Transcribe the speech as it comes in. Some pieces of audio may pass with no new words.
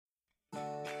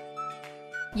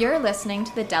You're listening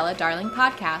to the Della Darling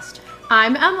podcast.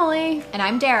 I'm Emily. And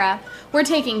I'm Dara. We're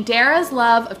taking Dara's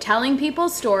love of telling people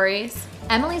stories,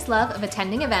 Emily's love of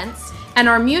attending events, and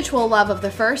our mutual love of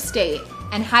the first date,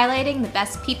 and highlighting the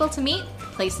best people to meet,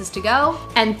 places to go,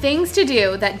 and things to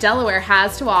do that Delaware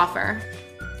has to offer.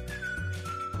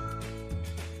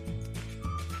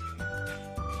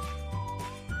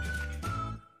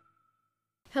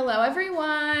 Hello,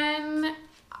 everyone.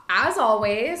 As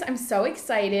always, I'm so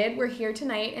excited. We're here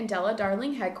tonight in Della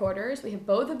Darling headquarters. We have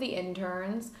both of the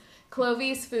interns.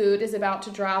 Clovey's food is about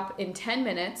to drop in 10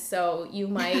 minutes, so you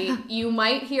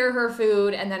might hear her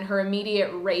food and then her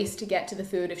immediate race to get to the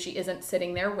food if she isn't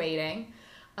sitting there waiting.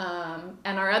 And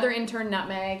our other intern,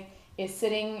 Nutmeg, is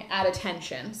sitting at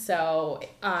attention, so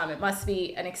it must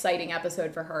be an exciting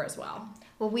episode for her as well.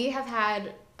 Well, we have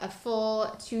had a full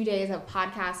 2 days of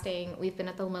podcasting. We've been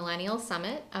at the Millennial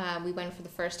Summit. We went for the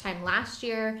first time last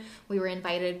year. We were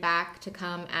invited back to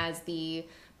come as the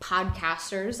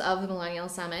podcasters of the Millennial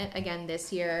Summit again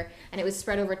this year, and it was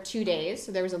spread over 2 days.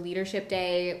 So there was a leadership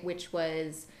day, which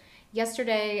was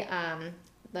yesterday,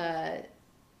 the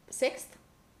 6th,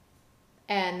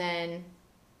 and then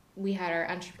we had our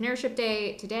entrepreneurship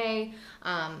day today,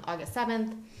 August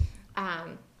 7th,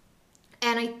 and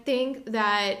I think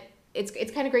that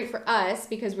it's kind of great for us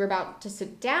because we're about to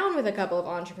sit down with a couple of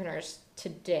entrepreneurs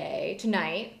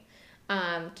tonight,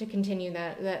 to continue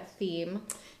that theme.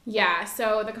 Yeah,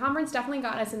 so the conference definitely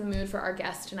got us in the mood for our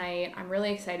guests tonight. I'm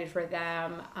really excited for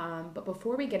them. But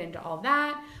before we get into all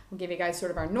that, we'll give you guys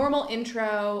sort of our normal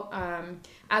intro.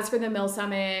 As for the Mill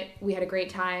Summit, we had a great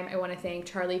time. I want to thank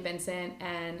Charlie Vincent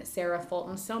and Sarah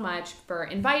Fulton so much for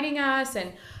inviting us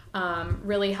and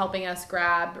really helping us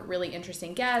grab really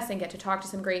interesting guests and get to talk to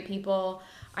some great people.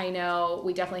 I know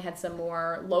we definitely had some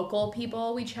more local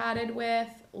people we chatted with,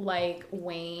 like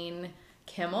Wayne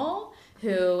Kimmel,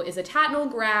 who is a Tatnall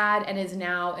grad and is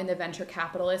now in the venture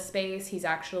capitalist space. He's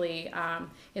actually,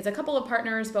 he has a couple of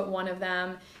partners, but one of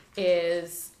them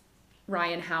is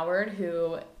Ryan Howard,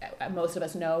 who most of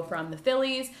us know from the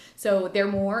Phillies. So they're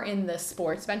more in the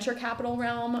sports venture capital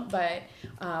realm, but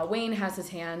Wayne has his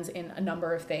hands in a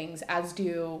number of things, as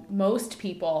do most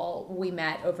people we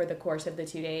met over the course of the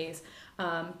 2 days.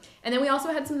 And then we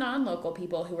also had some non-local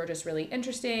people who were just really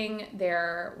interesting.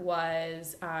 There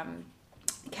was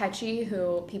Ketchy,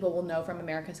 who people will know from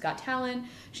America's Got Talent.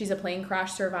 She's a plane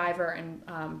crash survivor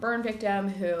and burn victim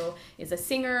who is a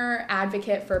singer,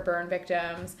 advocate for burn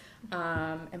victims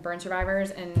and burn survivors.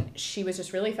 And she was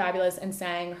just really fabulous and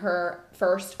sang her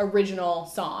first original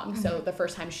song. Mm-hmm. So the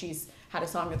first time she's had a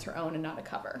song that's her own and not a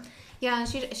cover. Yeah,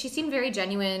 she seemed very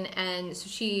genuine, and so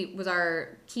she was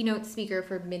our keynote speaker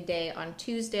for midday on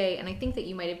Tuesday. And I think that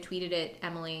you might have tweeted it,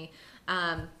 Emily,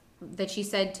 that she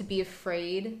said to be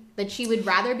afraid, that she would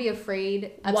rather be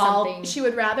afraid of something. She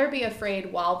would rather be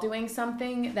afraid while doing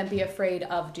something than be afraid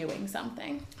of doing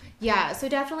something. Yeah, so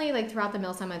definitely like throughout the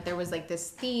Mill Summit, there was like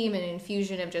this theme and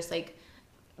infusion of just like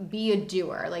be a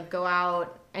doer, like go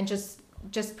out and just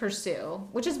pursue,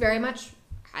 which is very much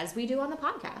as we do on the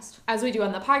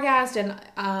podcast. And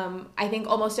I think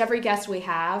almost every guest we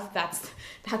have, that's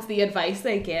the advice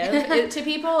they give to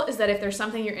people, is that if there's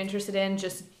something you're interested in,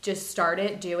 just start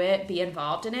it, do it, be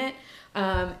involved in it.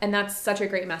 And that's such a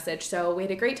great message. So we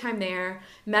had a great time there,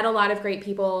 met a lot of great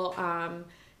people.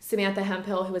 Samantha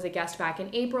Hemphill, who was a guest back in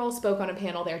April, spoke on a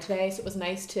panel there today, so it was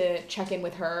nice to check in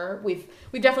with her. We've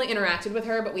definitely interacted with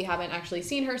her, but we haven't actually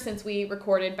seen her since we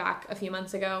recorded back a few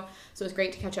months ago, so it was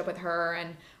great to catch up with her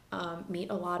and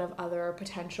meet a lot of other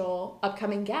potential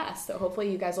upcoming guests. So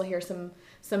hopefully you guys will hear some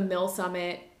Mill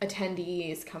Summit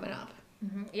attendees coming up.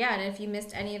 Mm-hmm. Yeah, and if you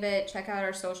missed any of it, check out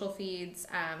our social feeds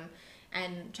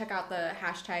and check out the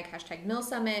hashtag Mill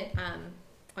Summit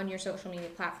on your social media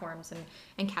platforms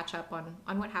and catch up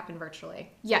on what happened virtually.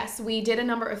 Yes, we did a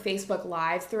number of Facebook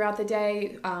Lives throughout the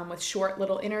day with short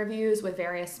little interviews with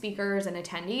various speakers and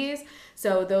attendees.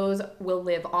 So those will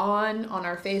live on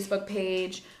our Facebook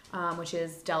page, which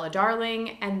is Della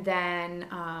Darling. And then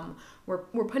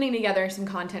we're putting together some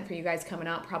content for you guys coming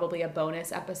up, probably a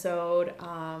bonus episode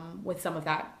with some of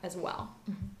that as well.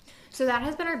 Mm-hmm. So that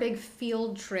has been our big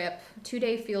field trip,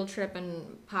 2-day field trip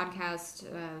and podcast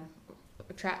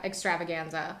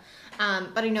extravaganza.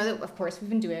 But I know that, of course, we've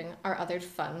been doing our other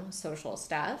fun social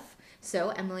stuff. So,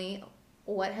 Emily,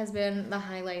 what has been the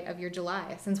highlight of your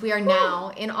July, since we are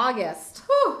now in August?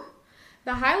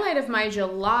 The highlight of my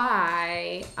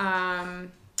July,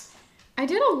 I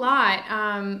did a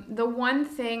lot. The one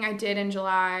thing I did in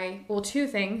July, well, two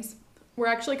things, were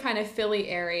actually kind of Philly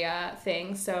area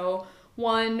things. So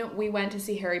One, we went to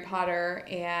see Harry Potter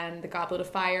and the Goblet of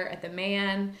Fire at the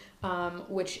Man,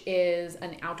 which is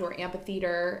an outdoor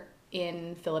amphitheater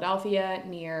in Philadelphia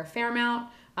near Fairmount.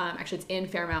 Actually, it's in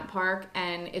Fairmount Park,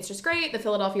 and it's just great. The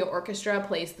Philadelphia Orchestra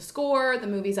plays the score. The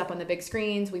movie's up on the big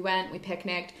screens. We went, we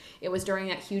picnicked. It was during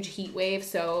that huge heat wave,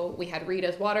 so we had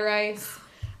Rita's water ice,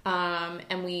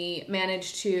 and we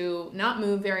managed to not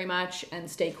move very much and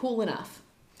stay cool enough.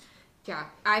 Yeah,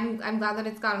 I'm glad that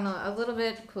it's gotten a little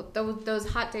bit cool. Those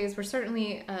hot days were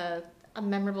certainly a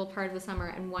memorable part of the summer,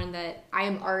 and one that I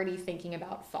am already thinking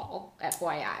about fall,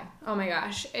 FYI. Oh my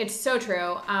gosh, it's so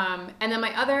true. And then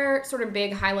my other sort of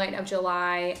big highlight of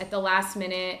July, at the last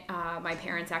minute, my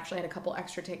parents actually had a couple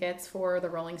extra tickets for the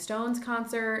Rolling Stones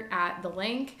concert at the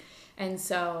Link, and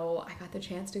so I got the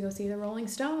chance to go see the Rolling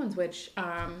Stones, which,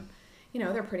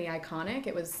 they're pretty iconic.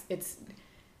 It's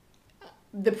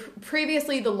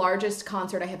previously the largest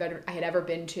concert I had ever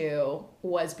been to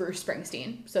was Bruce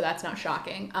Springsteen, so that's not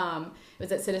shocking. It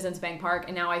was at Citizens Bank Park,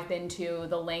 and now I've been to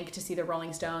the Link to see the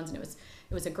Rolling Stones, and it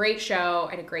was a great show.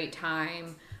 I had a great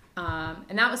time,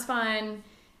 and that was fun.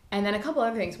 And then a couple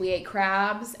other things. We ate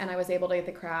crabs, and I was able to get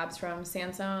the crabs from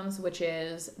Sansone's, which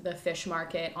is the fish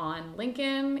market on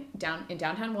Lincoln in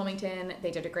downtown Wilmington.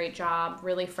 They did a great job,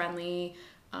 really friendly.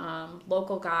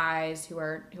 Local guys who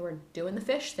are doing the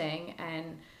fish thing,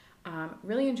 and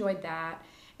really enjoyed that.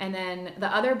 And then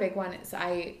the other big one is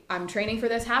I'm training for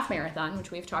this half marathon, which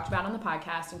we've talked about on the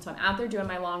podcast, and so I'm out there doing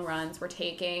my long runs. We're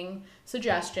taking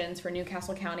suggestions for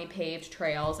Newcastle County paved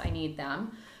trails. I need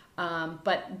them.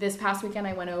 But this past weekend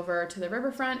I went over to the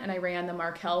riverfront and I ran the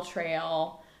Markel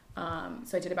Trail.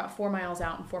 So I did about 4 miles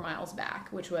out and 4 miles back,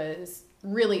 which was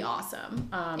really awesome.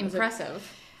 Impressive.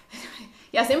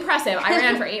 Yes, impressive. I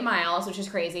ran for 8 miles, which is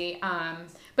crazy.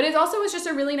 But it also was just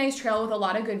a really nice trail with a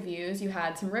lot of good views. You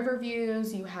had some river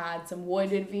views, you had some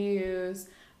wooded views,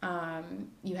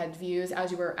 you had views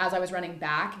as I was running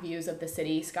back, views of the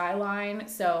city skyline.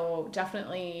 So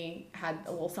definitely had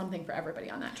a little something for everybody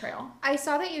on that trail. I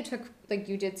saw that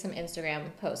you did some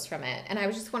Instagram posts from it, and I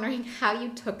was just wondering how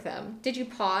you took them. Did you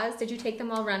pause? Did you take them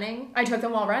while running? I took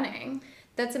them while running.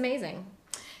 That's amazing.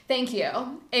 Thank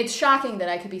you. It's shocking that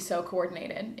I could be so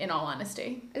coordinated, in all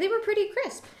honesty. They were pretty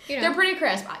crisp. They're pretty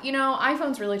crisp.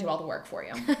 iPhones really do all the work for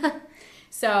you.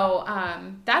 So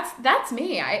that's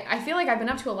me. I feel like I've been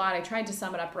up to a lot. I tried to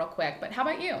sum it up real quick, but how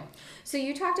about you? So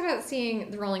you talked about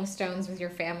seeing the Rolling Stones with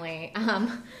your family.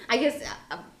 I guess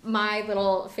my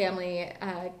little family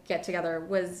get-together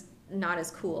was not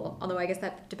as cool, although I guess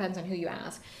that depends on who you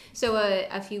ask. So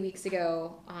a few weeks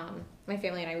ago, my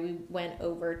family and we went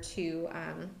over to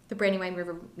the Brandywine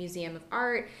River Museum of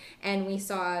Art, and we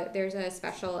saw there's a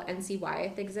special N.C.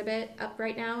 Wyeth exhibit up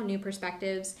right now, New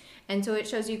Perspectives, and so it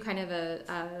shows you kind of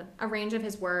a range of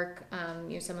his work,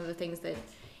 some of the things that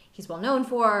he's well known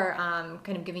for,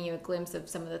 kind of giving you a glimpse of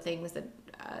some of the things that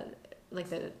like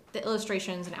the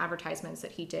illustrations and advertisements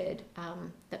that he did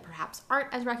that perhaps aren't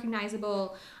as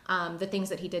recognizable, the things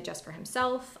that he did just for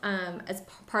himself. As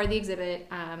part of the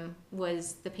exhibit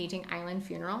was the painting Island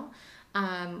Funeral,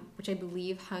 which I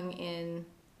believe hung in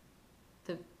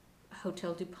the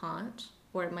Hotel DuPont,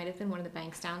 or it might have been one of the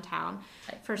banks downtown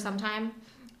for some time.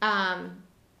 No,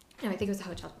 I think it was the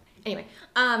hotel. Anyway,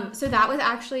 so that was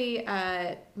actually,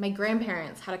 my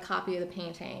grandparents had a copy of the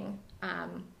painting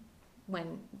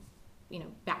when,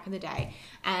 back in the day.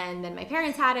 And then my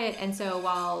parents had it, and so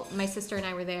while my sister and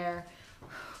I were there,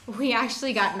 we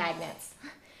actually got magnets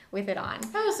with it on.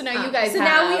 Oh, so now you guys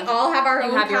now we all have our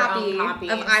own copy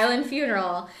of Island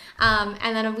Funeral.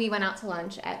 And then we went out to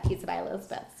lunch at Pizza by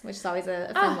Elizabeth's, which is always a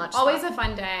fun lunch always spot. A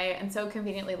fun day, and so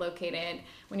conveniently located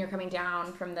when you're coming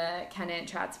down from the Kennett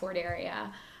Chatsford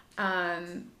area.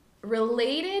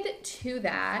 Related to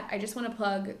that, I just want to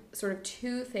plug sort of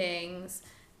two things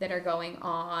that are going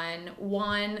on.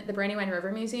 One, the Brandywine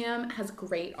River Museum has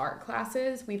great art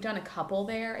classes. We've done a couple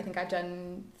there. I think I've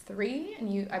done 3,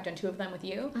 and I've done 2 of them with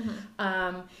you.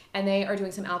 Mm-hmm. And they are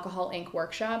doing some alcohol ink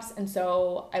workshops, and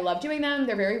so I love doing them.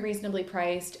 They're very reasonably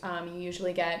priced. You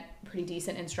usually get pretty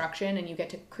decent instruction, and you get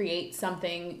to create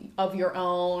something of your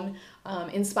own,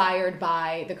 inspired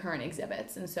by the current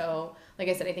exhibits. And so, like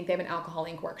I said, I think they have an alcohol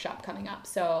ink workshop coming up.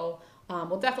 So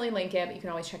we'll definitely link it, but you can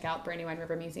always check out Brandywine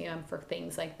River Museum for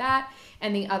things like that.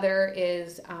 And the other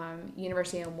is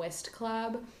University and Whist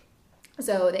Club.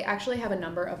 So they actually have a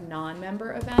number of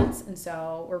non-member events, and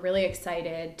so we're really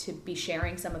excited to be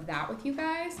sharing some of that with you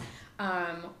guys.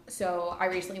 So I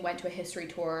recently went to a history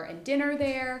tour and dinner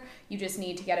there. You just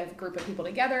need to get a group of people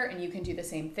together, and you can do the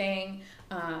same thing.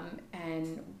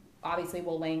 And obviously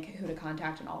we'll link who to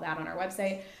contact and all that on our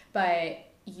website, but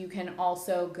you can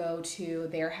also go to,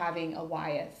 they're having a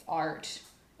Wyeth art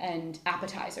and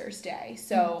appetizers day.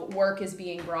 So work is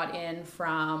being brought in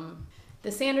from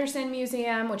the Sanderson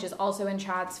Museum, which is also in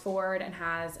Chadsford and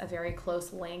has a very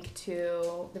close link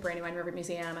to the Brandywine River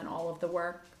Museum and all of the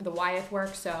work, the Wyeth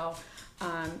work. So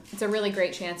it's a really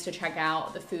great chance to check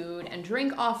out the food and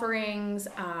drink offerings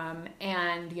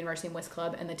and the University and Whist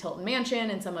Club and the Tilton Mansion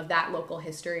and some of that local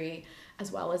history,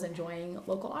 as well as enjoying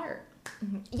local art.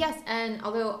 Yes, and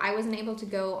although I wasn't able to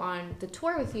go on the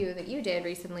tour with you that you did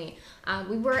recently,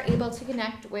 we were able to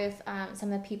connect with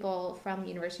some of the people from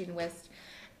University and Whist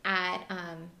at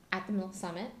the Mill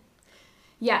Summit.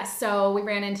 Yes, so we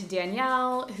ran into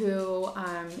Danielle, who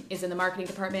is in the marketing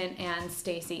department, and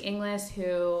Stacy Inglis,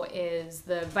 who is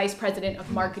the vice president of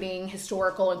marketing,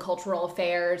 historical and cultural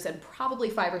affairs, and probably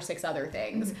 5 or 6 other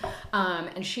things.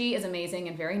 And she is amazing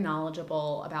and very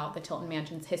knowledgeable about the Tilton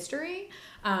Mansion's history.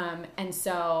 And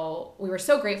so we were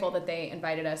so grateful that they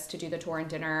invited us to do the tour and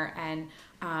dinner, and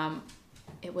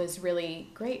it was really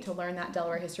great to learn that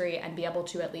Delaware history and be able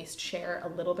to at least share a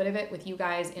little bit of it with you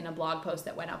guys in a blog post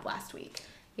that went up last week.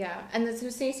 Yeah, and so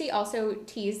Stacey also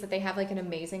teased that they have like an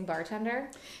amazing bartender.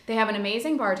 They have an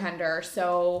amazing bartender,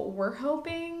 so we're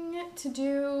hoping to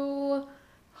do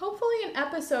hopefully an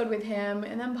episode with him,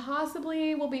 and then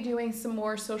possibly we'll be doing some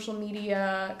more social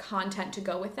media content to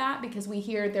go with that, because we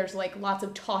hear there's like lots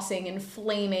of tossing and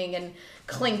flaming and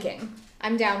clinking.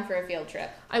 I'm down for a field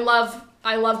trip. I love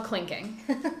clinking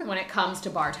when it comes to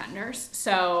bartenders.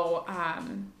 So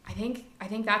I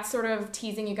think that's sort of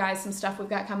teasing you guys some stuff we've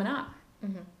got coming up.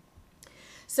 Mm-hmm.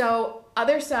 So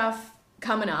other stuff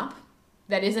coming up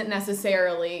that isn't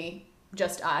necessarily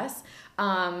just us.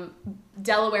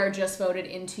 Delaware just voted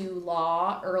into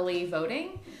law early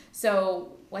voting.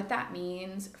 So what that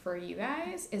means for you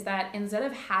guys is that instead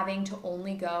of having to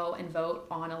only go and vote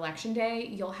on election day,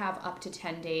 you'll have up to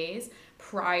 10 days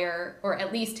prior, or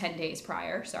at least 10 days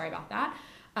prior, sorry about that,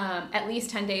 at least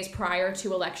 10 days prior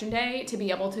to election day to be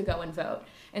able to go and vote.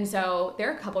 And so there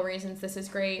are a couple reasons this is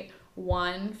great.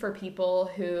 One, for people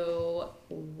who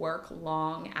work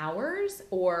long hours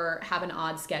or have an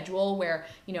odd schedule where,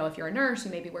 you know, if you're a nurse,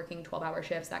 you may be working 12-hour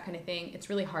shifts, that kind of thing. It's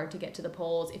really hard to get to the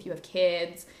polls. If you have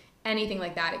kids, anything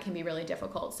like that, it can be really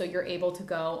difficult. So you're able to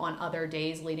go on other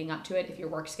days leading up to it if your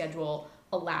work schedule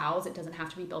allows. It doesn't have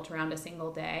to be built around a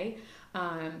single day.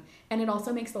 And it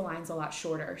also makes the lines a lot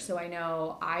shorter. So I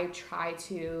know I try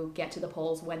to get to the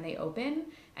polls when they open,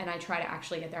 and I try to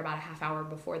actually get there about a half hour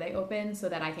before they open so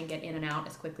that I can get in and out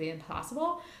as quickly as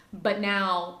possible. But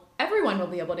now everyone will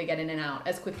be able to get in and out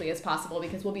as quickly as possible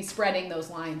because we'll be spreading those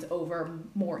lines over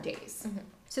more days. Mm-hmm.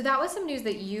 So that was some news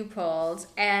that you pulled,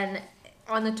 and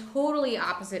on the totally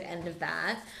opposite end of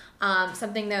that,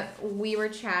 something that we were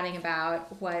chatting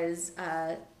about was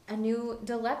a new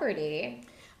celebrity.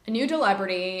 A new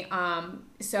celebrity.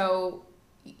 So,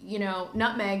 you know,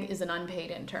 Nutmeg is an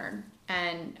unpaid intern,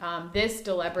 and this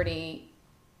celebrity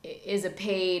is a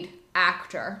paid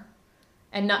actor,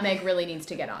 and Nutmeg really needs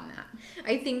to get on that.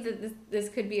 I think that this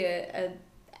could be a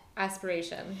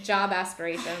job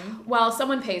aspiration. Well,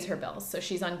 someone pays her bills, so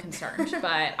she's unconcerned,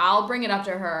 but I'll bring it up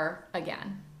to her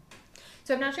again.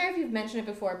 So I'm not sure if you've mentioned it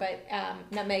before, but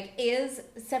Nutmeg is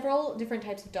several different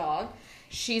types of dog.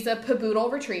 She's a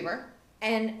Paboodle Retriever.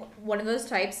 And one of those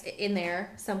types in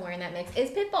there, somewhere in that mix,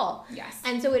 is pit bull. Yes.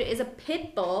 And so it is a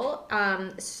pit bull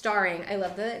starring, I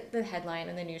love the headline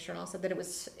in the News Journal, said that it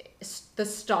was the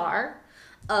star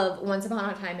of Once Upon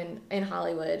a Time in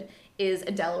Hollywood is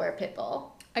a Delaware pit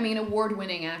bull. I mean,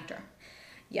 award-winning actor.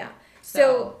 Yeah.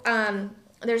 So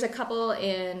there's a couple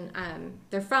in,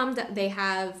 they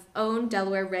have owned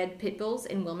Delaware Red Pit Bulls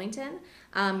in Wilmington,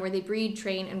 where they breed,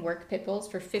 train, and work pit bulls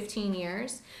for 15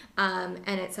 years. And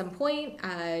at some point,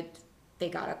 they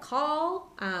got a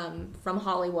call from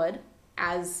Hollywood,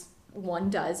 as one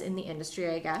does in the industry,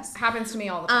 I guess. Happens to me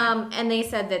all the time. And they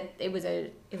said that it was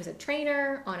a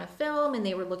trainer on a film, and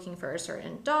they were looking for a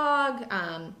certain dog.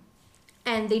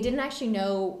 And they didn't actually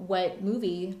know what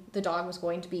movie the dog was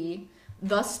going to be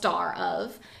the star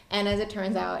of. And as it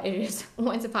turns out, it is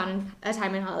Once Upon a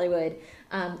Time in Hollywood,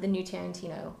 the new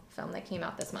Tarantino film that came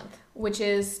out this month. Which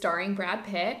is starring Brad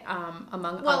Pitt,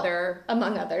 among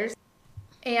others.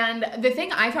 And the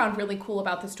thing I found really cool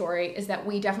about the story is that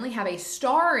we definitely have a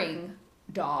starring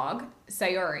dog,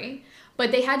 Sayuri,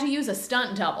 but they had to use a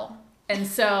stunt double. And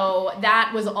so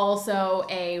that was also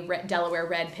a Delaware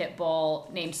Red Pit Bull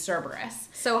named Cerberus.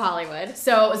 So Hollywood.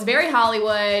 So it was very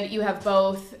Hollywood. You have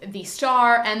both the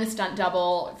star and the stunt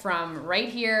double from right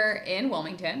here in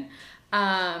Wilmington.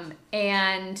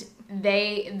 And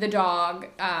the dog,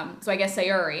 so I guess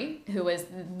Sayuri, who is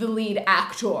the lead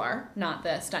actor, not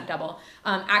the stunt double,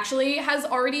 actually has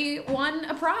already won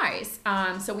a prize.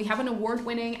 So we have an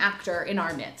award-winning actor in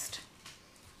our midst.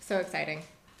 So exciting.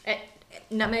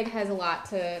 Nutmeg has a lot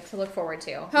to look forward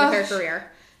to with her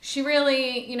career. She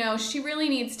really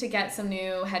needs to get some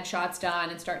new headshots done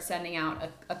and start sending out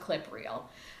a clip reel.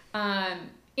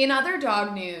 In other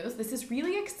dog news, this is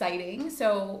really exciting.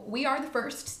 So we are the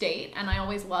first state, and I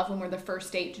always love when we're the first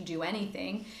state to do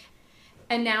anything.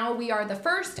 And now we are the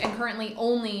first and currently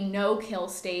only no-kill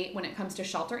state when it comes to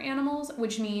shelter animals,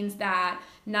 which means that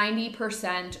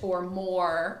 90% or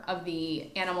more of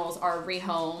the animals are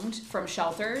rehomed from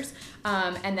shelters,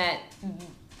 and that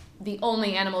the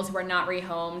only animals who are not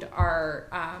rehomed are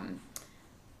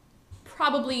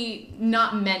probably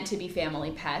not meant to be family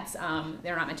pets.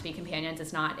 They're not meant to be companions.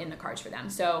 It's not in the cards for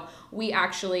them. So we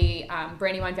actually,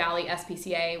 Brandywine Valley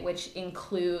SPCA, which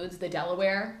includes the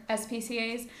Delaware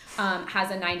SPCAs, has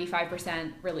a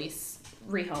 95%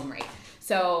 rehome rate.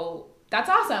 So that's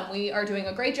awesome. We are doing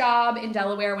a great job in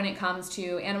Delaware when it comes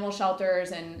to animal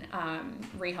shelters and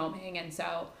rehoming. And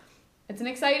so it's an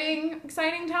exciting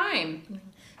time.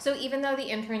 So even though the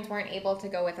interns weren't able to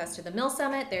go with us to the Mill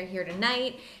Summit, they're here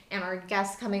tonight, and our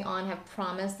guests coming on have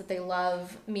promised that they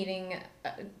love meeting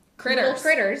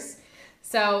critters.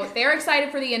 So they're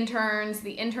excited for the interns.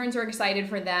 The interns are excited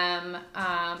for them.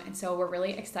 And so we're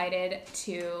really excited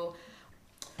to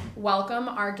welcome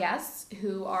our guests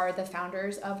who are the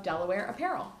founders of Delaware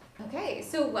Apparel. Okay,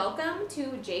 so welcome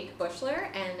to Jake Bushler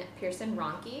and Pearson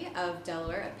Ronke of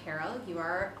Delaware Apparel. You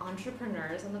are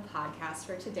entrepreneurs on the podcast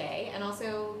for today, and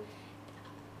also,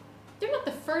 they're not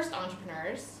the first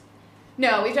entrepreneurs.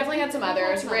 No, we've definitely had some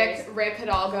others. Rick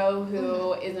Hidalgo,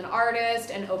 who is an artist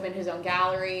and opened his own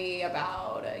gallery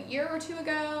about a year or two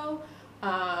ago.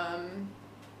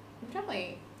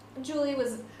 Julie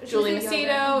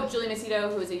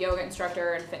Macedo, who is a yoga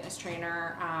instructor and fitness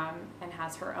trainer, and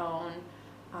has her own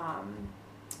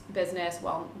business,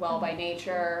 well by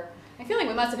nature. I feel like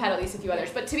we must have had at least a few others,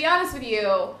 but to be honest with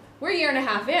you, we're a year and a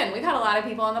half in. We've had a lot of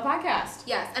people on the podcast.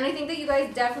 Yes, and I think that you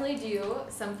guys definitely do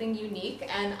something unique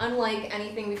and unlike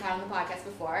anything we've had on the podcast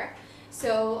before.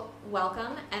 So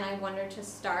welcome, and I wonder to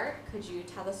start, could you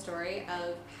tell the story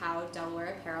of how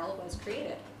Delaware Apparel was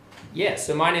created? Yeah,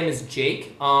 so my name is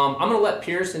Jake. I'm going to let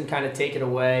Pearson kind of take it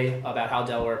away about how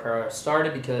Delaware Apparel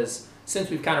started, because since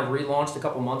we've kind of relaunched a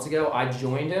couple months ago, I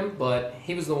joined him, but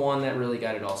he was the one that really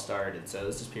got it all started. So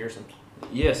this is Pearson.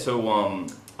 Yeah, so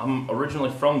I'm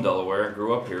originally from Delaware,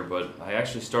 grew up here, but I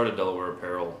actually started Delaware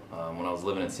Apparel when I was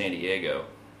living in San Diego.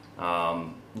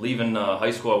 Leaving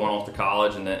high school, I went off to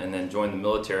college and then joined the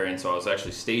military, and so I was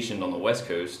actually stationed on the West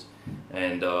Coast,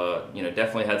 and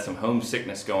definitely had some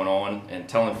homesickness going on, and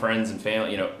telling friends and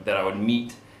family, that I would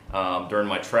meet during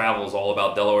my travels all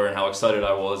about Delaware and how excited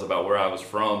I was about where I was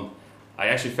from. I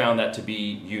actually found that to be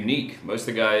unique. Most of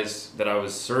the guys that I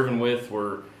was serving with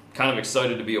were kind of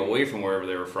excited to be away from wherever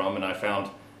they were from, and I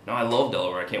found, no, I love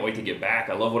Delaware. I can't wait to get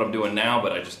back. I love what I'm doing now,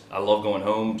 but I love going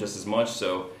home just as much.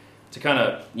 So to kind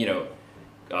of,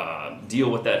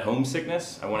 deal with that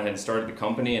homesickness, I went ahead and started the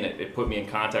company, and it put me in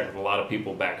contact with a lot of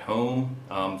people back home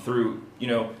through,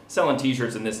 selling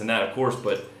t-shirts and this and that, of course,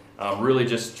 but really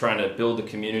just trying to build a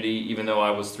community, even though I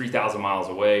was 3,000 miles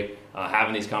away,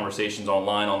 having these conversations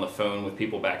online on the phone with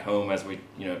people back home as we,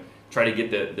 try to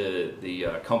get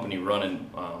the company running,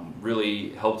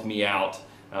 really helped me out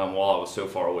while I was so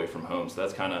far away from home. So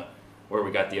that's kind of where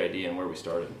we got the idea and where we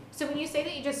started. So when you say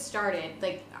that you just started,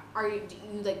 do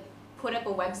you put up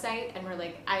a website and we're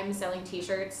like, I'm selling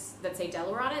t-shirts that say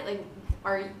Delaware on it?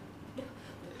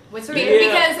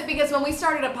 Because when we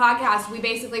started a podcast, we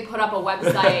basically put up a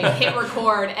website, hit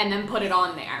record, and then put it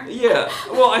on there. Yeah.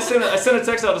 Well, I sent a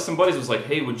text out to some buddies. It was like,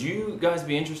 hey, would you guys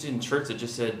be interested in shirts that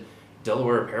just said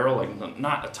Delaware Apparel?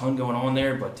 Not a ton going on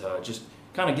there, but just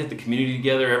kind of get the community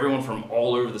together. Everyone from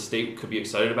all over the state could be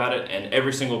excited about it. And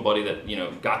every single buddy that,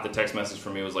 got the text message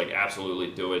from me was like,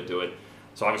 absolutely, do it.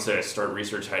 So obviously I started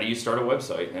research, how do you start a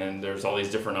website? And there's all these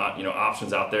different,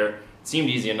 options out there. It seemed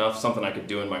easy enough, something I could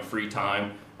do in my free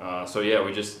time. We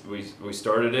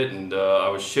started it, and I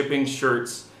was shipping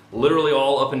shirts literally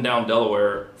all up and down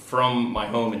Delaware from my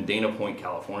home in Dana Point,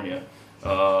 California.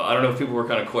 I don't know if people were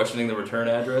kind of questioning the return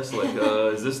address,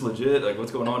 is this legit?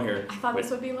 What's going on here? I thought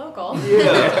this would be local.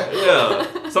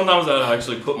 Yeah. Sometimes I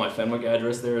actually put my Fenwick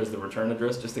address there as the return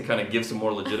address just to kind of give some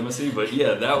more legitimacy. But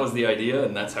yeah, that was the idea,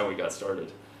 and that's how we got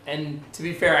started. And to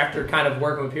be fair, after kind of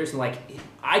working with Pearson,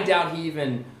 I doubt he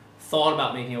even thought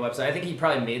about making a website. I think he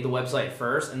probably made the website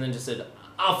first and then just said,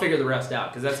 I'll figure the rest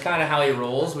out, because that's kind of how he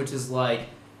rolls, which is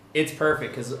it's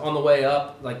perfect because on the way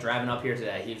up, like driving up here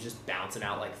today, he was just bouncing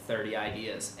out like 30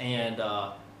 ideas, and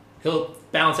he'll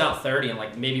bounce out 30 and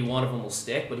like maybe one of them will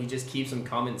stick, but he just keeps them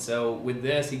coming. So with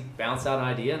this, he bounced out an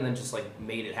idea and then just like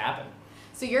made it happen.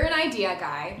 So you're an idea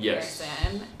guy, Yes.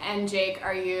 Pearson. And Jake,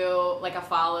 are you like a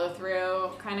follow-through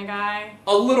kind of guy?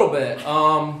 A little bit.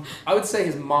 I would say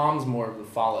his mom's more of a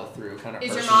follow through kind of Is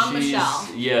your person. mom Michelle?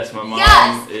 Yes, my mom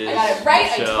Yes! is I got it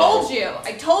right. Michelle.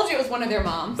 I told you it was one of their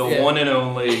moms. The Yeah. one and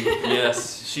only.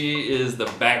 Yes, she is the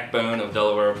backbone of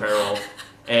Delaware Apparel.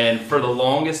 And for the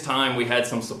longest time, we had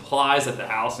some supplies at the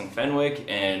house in Fenwick,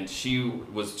 and she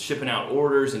was shipping out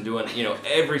orders and doing,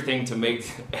 everything to make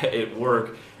it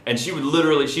work. And she would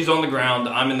literally, she's on the ground,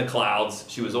 I'm in the clouds.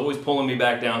 She was always pulling me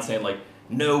back down, saying like,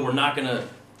 "No, we're not gonna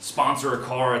sponsor a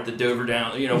car at the Dover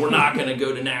Down. We're not gonna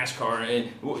go to NASCAR,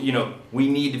 and we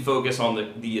need to focus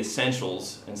on the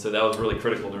essentials." And so that was really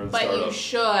critical during the But startup. you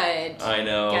should I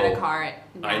know. get a car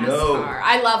at NASCAR. I know.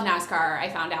 I love NASCAR. I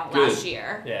found out Good. last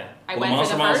year. Yeah. I Well, went for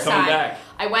Monster the Mile's first coming time. back.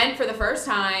 I went for the first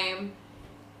time.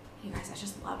 You guys, I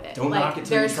just love it. Don't like, knock it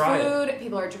till you there's try it. food,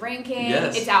 people are drinking,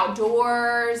 Yes. it's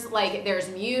outdoors, like there's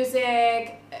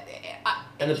music.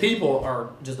 And the people are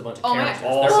just a bunch of Oh my characters.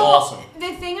 gosh. They're Well, awesome.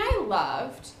 The thing I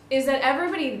loved is that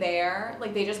everybody there,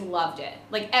 like they just loved it.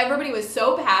 Like everybody was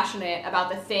so passionate about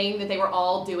the thing that they were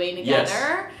all doing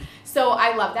together. So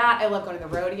I love that. I love going to the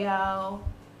rodeo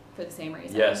for the same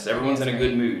reason. Yes, everyone's in a Rodeo's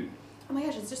good great. mood. Oh my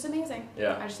gosh, it's just amazing.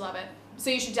 Yeah. I just love it. So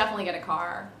you should definitely get a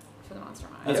car for the Monster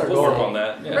Mile. That's Yeah, our we'll work goal. on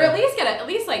that. Yeah. Or at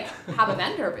least like have a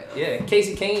vendor booth. Yeah,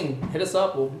 Casey Kane, hit us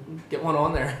up. We'll get one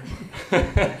on there.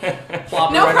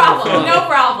 Plop it No right on the problem. front. No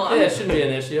problem. Yeah, it shouldn't be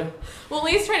an issue. We'll at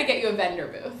least try to get you a vendor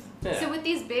booth. Yeah. So with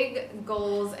these big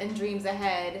goals and dreams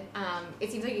ahead,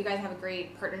 it seems like you guys have a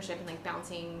great partnership and like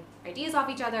bouncing ideas off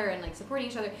each other and like supporting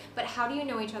each other. But how do you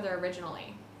know each other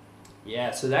originally?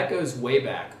 Yeah, so that goes way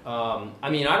back. I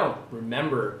don't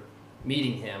remember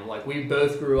meeting him. Like, we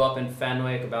both grew up in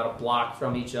Fenwick, about a block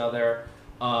from each other,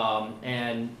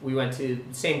 and we went to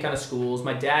the same kind of schools.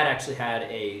 My dad actually had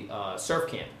a surf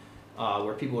camp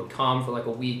where people would come for like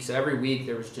a week. So every week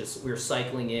we were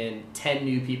cycling in 10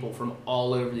 new people from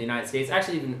all over the United States,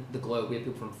 actually even the globe. We had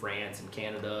people from France and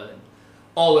Canada and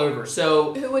all over.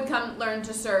 So Who would come learn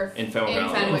to surf In Fenwick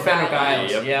Island. in Fenwick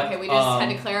Island, Yep. yeah. Okay, we just had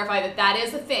to clarify that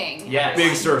is a thing. Yes.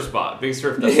 Big surf spot, big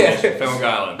surf destination, Yeah. Fenwick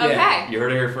Island. Okay. Yeah. You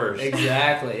heard it here first.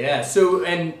 Exactly, yeah. So,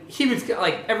 and he would,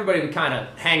 like, everybody would kind of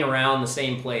hang around the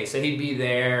same place. So he'd be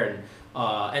there,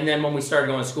 and then when we started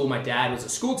going to school, my dad was a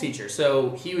school teacher. So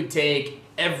he would take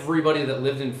everybody that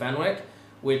lived in Fenwick,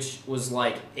 which was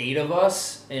like 8 of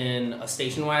us in a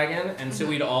station wagon, and so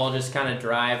we'd all just kind of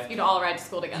drive. You'd all ride to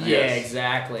school together. Yeah, Yes.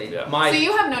 exactly. Yeah. So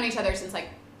you have known each other since like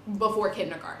before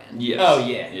kindergarten. Yes. Oh,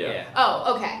 yeah, Yeah. yeah.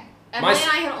 Oh, okay. Emily My-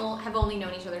 and I have only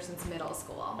known each other since middle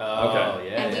school. Oh, Okay.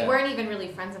 yeah. and yeah. we weren't even really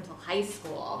friends until high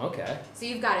school. Okay. So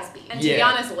you've got us beat. And to be Yeah.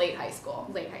 honest, late high school.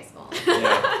 Late high school.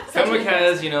 Yeah. Fenwick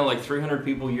has, like 300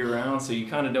 people year round, so you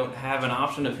kind of don't have an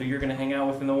option of who you're going to hang out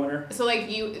with in the winter. So like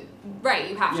you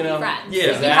have to You be know, friends. yeah, you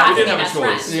exactly. have We to be didn't have a best choice.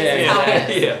 friends. Yeah, This is how it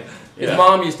is. yeah. His Yeah.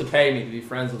 mom used to pay me to be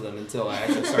friends with him until I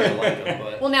actually started to like him,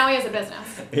 but... Well, now he has a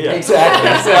business. Yeah.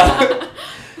 Exactly. So,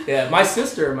 yeah, my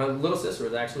little sister,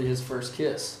 was actually his first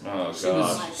kiss. Oh, She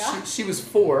was God. my God. she was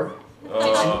 4.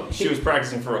 She was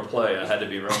practicing for a play. I had to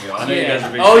be Romeo. I know you guys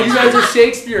are big Oh, fans. you guys are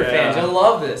Shakespeare Yeah. fans. I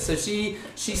love this. So she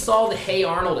saw the Hey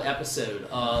Arnold episode,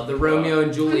 the Romeo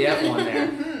and Juliet one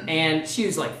there, and she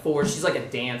was like 4. She's like a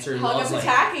dancer. Helga Loves like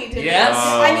Pataki did Yes. this.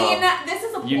 I mean, this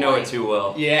is a ploy. You know it too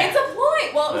well. yeah. It's a ploy.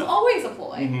 Well, it was Yeah. always a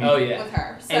ploy Mhm. Oh yeah. with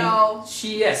her. So And so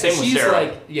Same with she's Sarah.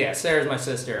 like, yeah, Sarah's my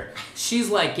sister. She's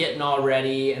like getting all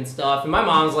ready and stuff, and my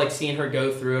mom's like seeing her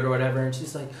go through it or whatever, and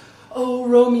she's like, oh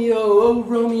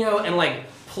Romeo, and like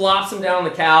plops him down on the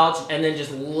couch and then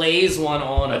just lays one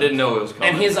on him. I didn't know it was coming.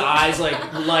 And his eyes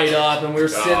like light up, and we were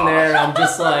sitting there, and I'm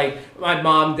just like, my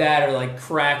mom and dad are like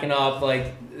cracking up,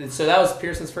 like. So that was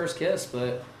Pearson's first kiss,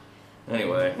 but.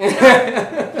 Anyway.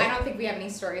 I don't think we have any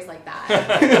stories like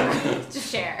that to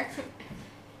share.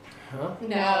 Huh?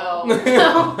 no,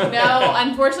 no.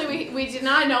 Unfortunately, we did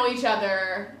not know each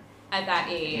other at that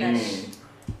age.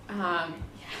 Mm.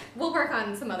 We'll work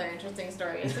on some other interesting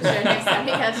stories to share next time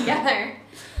we get together.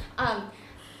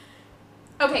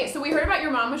 Okay, so we heard about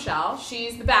your mom, Michelle.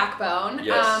 She's the backbone.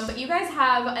 Yes. But you guys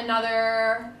have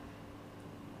another.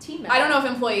 Team member. I don't know if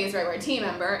employee is the right word. Team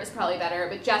member is probably better,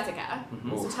 but Jessica.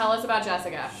 Mhm. So tell us about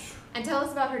Jessica. And tell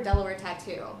us about her Delaware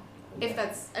tattoo, if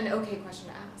that's an okay question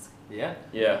to ask. Yeah.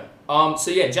 Yeah.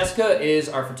 So yeah, Jessica is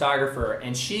our photographer,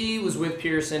 and she was with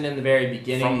Pearson in the very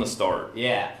beginning. From the start.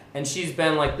 Yeah, and she's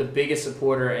been like the biggest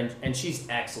supporter, and she's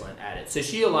excellent at it. So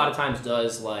she a lot of times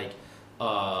does like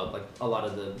like a lot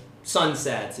of the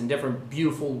sunsets and different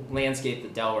beautiful landscape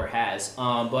that Delaware has.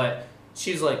 But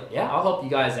she's like, yeah, I'll help you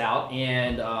guys out.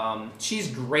 And she's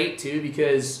great too,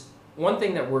 because one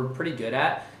thing that we're pretty good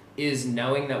at is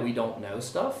knowing that we don't know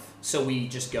stuff. So we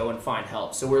just go and find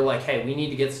help. So we're like, hey, we need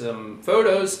to get some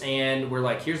photos, and we're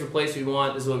like, here's the place we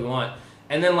want, this is what we want.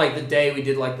 And then like the day we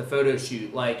did like the photo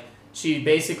shoot, like she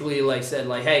basically like said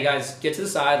like, hey guys, get to the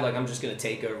side, like I'm just gonna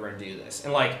take over and do this.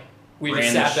 And like we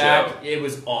just sat back. It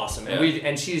was awesome. Yeah.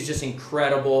 And she's just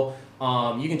incredible.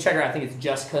 You can check her out. I think it's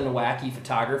Jessica Nowacki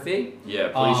Photography. Yeah,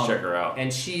 please check her out.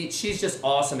 And she's just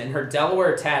awesome. And her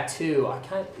Delaware tattoo,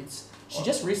 she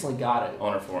just recently got it.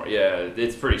 On her forearm. Yeah,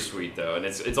 it's pretty sweet though, and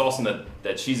it's awesome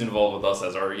that she's involved with us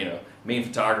as our main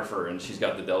photographer, and she's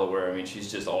got the Delaware. I mean, she's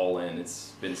just all in.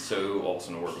 It's been so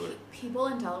awesome to work with her. People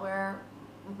in Delaware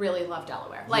really love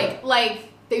Delaware. Like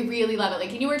they really love it.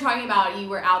 Like, and you were talking about you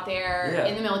were out there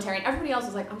in the military, and everybody else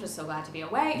was like, I'm just so glad to be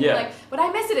away. And you're like, but I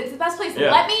miss it. It's the best place.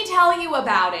 Yeah. Let me tell you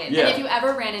about it. Yeah. And if you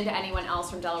ever ran into anyone else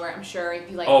from Delaware, I'm sure you'd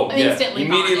be like, instantly.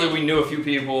 Immediately bonded. we knew a few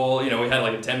people. We had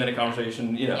like a 10-minute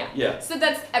conversation. Yeah. So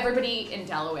that's everybody in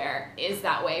Delaware is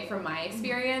that way from my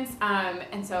experience.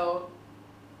 And so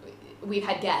we've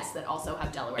had guests that also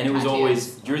have Delaware And it was tattoos.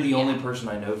 always, you're the only person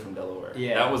I know from Delaware.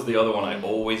 Yeah. That was the other one I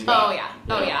always got.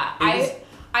 Oh yeah.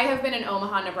 I have been in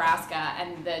Omaha, Nebraska,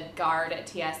 and the guard at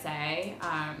TSA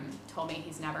told me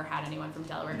he's never had anyone from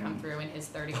Delaware come through in his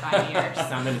 35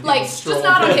 years. Like, just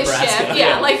not on his shift.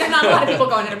 Yeah, like there's not a lot of people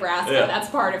going to Nebraska. Yeah. That's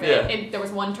part of it. Yeah. There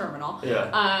was one terminal.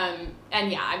 Yeah.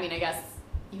 And yeah, I mean, I guess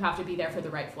you have to be there for the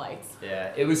right flights.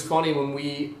 Yeah, it was funny when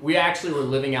we actually were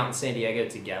living out in San Diego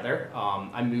together.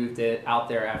 I moved it out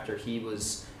there after he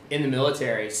was in the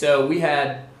military. So we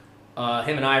had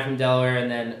him and I from Delaware, and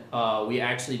then we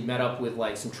actually met up with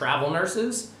like some travel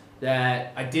nurses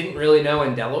that I didn't really know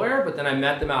in Delaware, but then I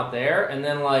met them out there, and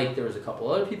then like there was a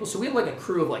couple other people. So we had like a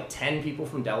crew of like 10 people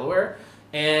from Delaware,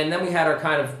 and then we had our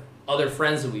kind of other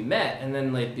friends that we met, and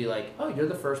then they'd be like, oh, you're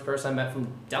the first person I met from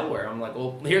Delaware. I'm like,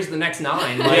 well, here's the next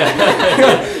 9.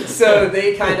 Like, so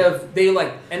they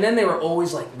and then they were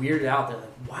always like weirded out. They're like,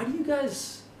 why do you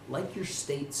guys like your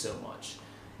state so much?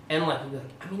 And like, we'd be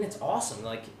like, I mean, it's awesome.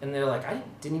 Like, and they're like, I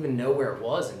didn't even know where it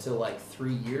was until like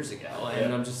 3 years ago.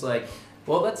 And I'm just like,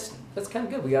 well, that's kind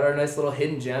of good. We got our nice little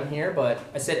hidden gem here. But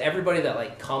I said everybody that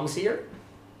like comes here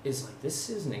is like, this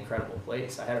is an incredible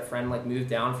place. I had a friend like moved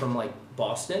down from like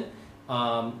Boston,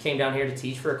 came down here to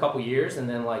teach for a couple years, and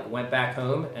then like went back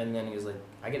home, and then he was like,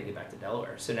 I got to get back to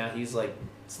Delaware. So now he's like,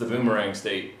 it's the boomerang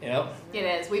state. Yep. It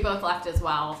is. We both left as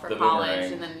well for The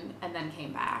college, boomerang. and then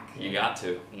came back. You got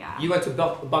to. Yeah. You went to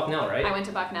Bucknell, right? I went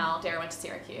to Bucknell. Dara went to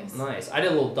Syracuse. Nice. I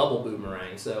did a little double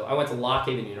boomerang. So I went to Lock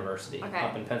Haven University Okay.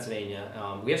 up in Pennsylvania.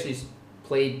 We actually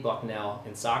played Bucknell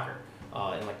in soccer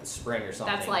in like the spring or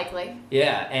something. That's likely.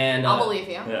 Yeah, and I'll believe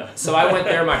you. Yeah. so I went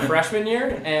there my freshman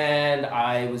year, and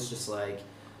I was just like,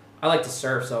 I like to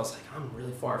surf, so I was like, I'm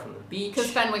really far from the beach. Because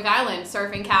Fenwick Island,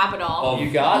 surfing capital. Oh, You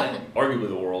got it. Arguably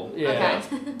the world. Yeah,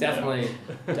 Okay. definitely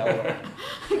Delaware.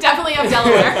 Definitely of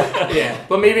Delaware. Yeah,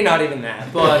 but maybe not even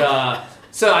that. But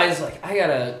so I was like, I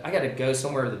gotta go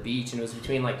somewhere to the beach, and it was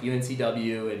between like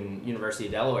UNCW and University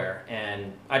of Delaware,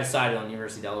 and I decided on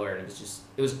University of Delaware, and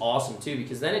it was awesome too,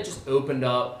 because then it just opened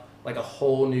up like a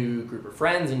whole new group of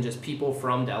friends and just people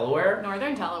from Delaware.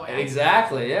 Northern Delaware.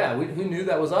 Exactly, yeah. Who knew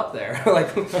that was up there?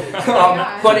 Like,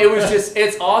 God. but it was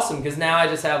it's awesome because now I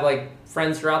just have like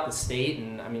friends throughout the state,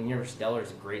 and I mean, University of Delaware is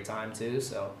a great time too,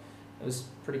 so it was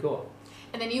pretty cool.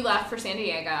 And then you left for San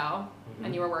Diego,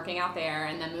 and you were working out there,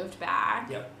 and then moved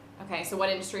back. Yep. Okay, so what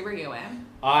industry were you in?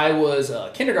 I was a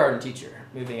kindergarten teacher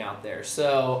moving out there,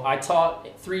 so I taught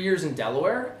 3 years in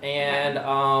Delaware, and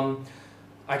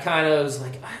I kind of was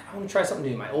like, I want to try something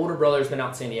new. My older brother's been out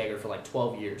in San Diego for like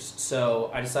 12 years.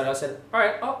 So I said, all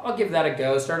right, I'll give that a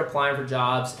go. Started applying for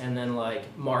jobs. And then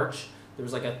like March, there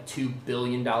was like a $2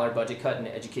 billion budget cut in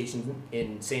education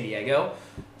in San Diego.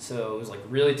 So it was like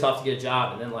really tough to get a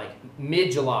job. And then like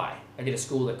mid-July, I get a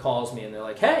school that calls me and they're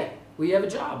like, hey, we have a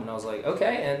job. And I was like,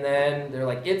 okay. And then they're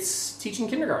like, it's teaching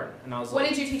kindergarten. And I was What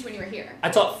like, did you teach when you were here? I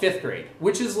taught 5th grade,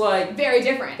 which is like Very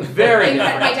different. very In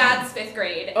different. fact, my dad's 5th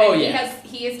grade. And Oh, yeah.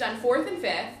 He has done 4th and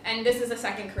 5th, and this is a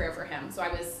second career for him. So I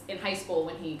was in high school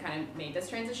when he kind of made this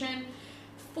transition.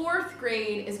 4th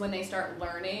grade is when they start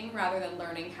learning rather than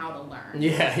learning how to learn.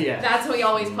 Yeah. That's how he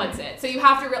always puts it. So you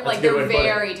have to That's like a good they're way to put it.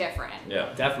 very different.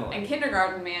 Yeah. Definitely. And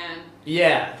kindergarten, man.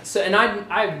 Yeah. So, and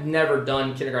I've never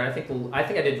done kindergarten. I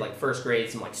think I did like 1st grade,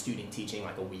 some like student teaching,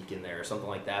 like a week in there or something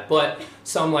like that. But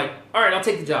so I'm like, all right, I'll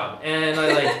take the job. And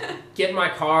I like get in my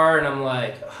car and I'm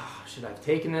like, oh, should I have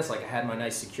taken this? Like I had my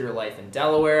nice secure life in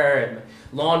Delaware and my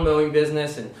lawn mowing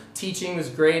business and teaching was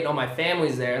great and all my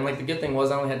family's there. And like the good thing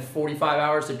was I only had 45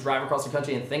 hours to drive across the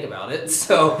country and think about it.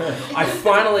 So I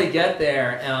finally get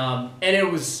there and it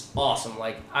was awesome.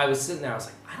 Like I was sitting there, I was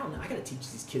like, I don't know, I gotta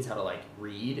teach these kids how to like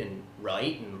read and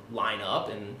write and line up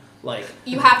and like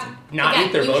you have to not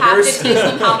eat their you boogers. have to teach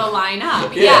them how to line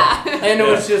up. Yeah. And it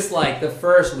was just like the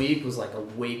first week was like a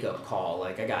wake up call.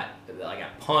 Like I got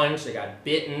punched, I got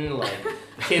bitten, like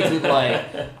kids would like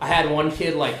I had one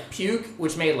kid like puke,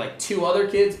 which made like 2 other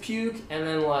kids puke, and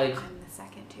then like I'm the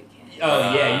second 2 kids.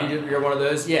 oh yeah, you're one of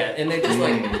those, yeah. And they just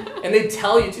like and they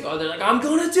tell you to, they're like, I'm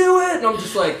gonna do it, and I'm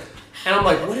just like, and I'm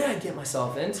like, what did I get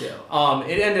myself into?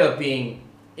 It ended up being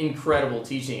incredible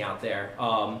teaching out there.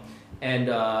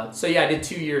 So yeah, I did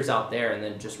 2 years out there, and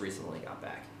then just recently got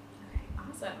back.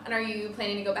 Awesome. And are you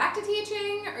planning to go back to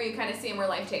teaching, or are you kind of seeing where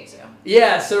life takes you?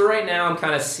 Yeah, so right now I'm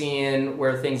kind of seeing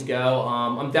where things go.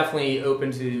 I'm definitely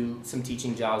open to some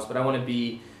teaching jobs, but I want to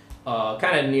be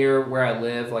kind of near where I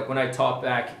live. Like when I taught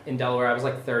back in Delaware, I was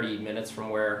like 30 minutes from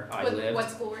where I lived.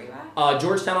 What school were you at?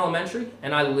 Georgetown Elementary,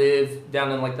 and I live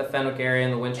down in like the Fenwick area.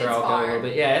 In the winter, I'll go a little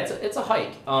bit. Yeah, it's a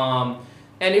hike.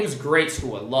 And it was a great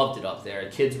school. I loved it up there.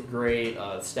 The kids were great.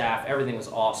 Staff, everything was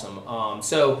awesome.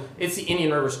 So it's the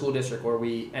Indian River School District where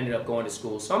we ended up going to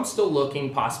school. So I'm still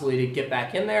looking possibly to get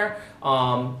back in there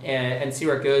and see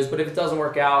where it goes. But if it doesn't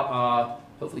work out,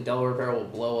 hopefully Delaware Apparel will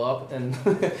blow up and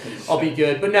I'll be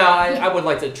good. But no, I would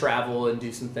like to travel and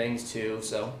do some things too.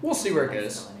 So we'll see where it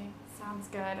goes. Sounds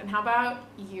good. And how about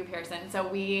you, Pearson? So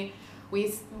we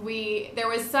there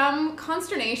was some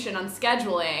consternation on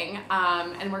scheduling,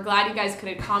 and we're glad you guys could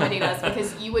accommodate us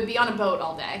because you would be on a boat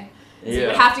all day. So you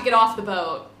would have to get off the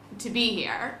boat to be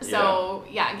here. So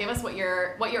yeah, give us what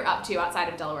you're up to outside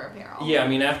of Delaware Apparel. Yeah, I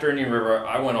mean, after Indian River,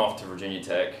 I went off to Virginia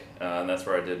Tech, and that's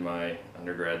where I did my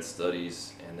undergrad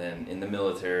studies. And then in the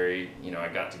military, I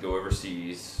got to go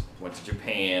overseas. Went to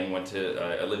Japan.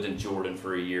 I lived in Jordan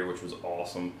for a year, which was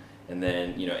awesome. And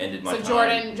then, ended my time.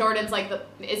 So Jordan's like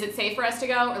is it safe for us to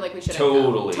go, or like we shouldn't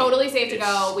Totally. go? Totally safe to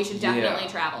go. We should definitely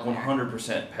travel there.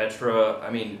 100%. Petra, I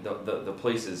mean, the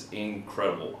place is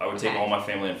incredible. I would take all my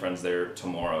family and friends there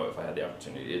tomorrow if I had the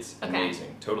opportunity. It's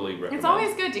amazing. Totally recommend. It's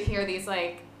always good to hear these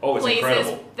places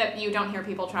incredible. that you don't hear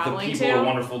people traveling to. The people are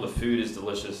wonderful. The food is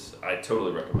delicious. I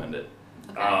totally recommend it.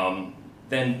 Okay.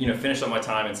 Then, finished up my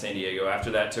time in San Diego.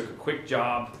 After that, took a quick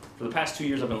job. For the past 2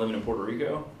 years, I've been living in Puerto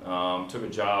Rico. Took a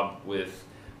job with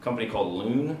a company called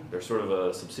Loon. They're sort of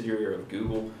a subsidiary of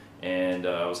Google, and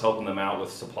I was helping them out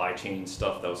with supply chain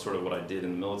stuff. That was sort of what I did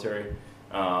in the military.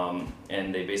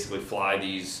 And they basically fly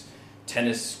these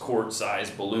tennis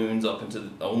court-sized balloons up into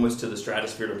almost to the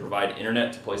stratosphere to provide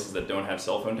internet to places that don't have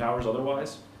cell phone towers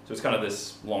otherwise. So it's kind of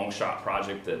this long shot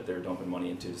project that they're dumping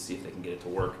money into to see if they can get it to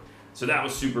work. So that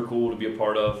was super cool to be a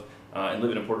part of. And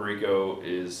living in Puerto Rico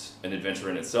is an adventure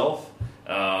in itself.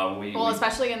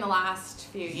 Especially in the last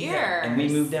few years. And we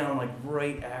moved down like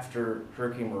right after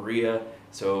Hurricane Maria,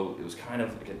 so it was kind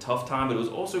of like a tough time, but it was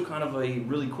also kind of a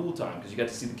really cool time because you got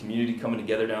to see the community coming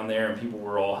together down there, and people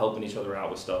were all helping each other out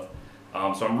with stuff.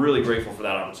 So I'm really grateful for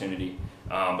that opportunity.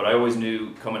 But I always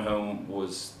knew coming home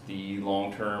was the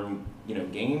long-term,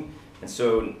 game. And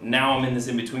so now I'm in this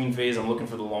in-between phase. I'm looking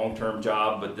for the long-term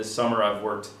job, but this summer I've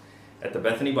worked at the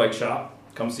Bethany Bike Shop.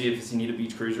 Come see if you need a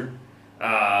beach cruiser.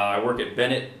 I work at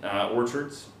Bennett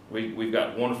Orchards. We've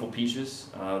got wonderful peaches.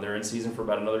 They're in season for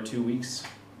about another 2 weeks.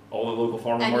 All the local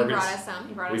farmer markets. And you brought us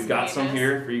some. We've got some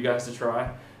here for you guys to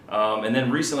try. And then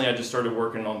recently I just started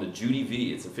working on the Judy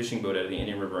V. It's a fishing boat out of the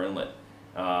Indian River Inlet.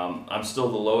 I'm still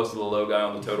the lowest of the low guy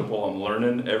on the totem pole. I'm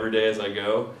learning every day as I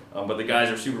go. But the guys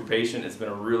are super patient. It's been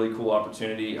a really cool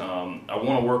opportunity. I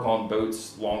want to work on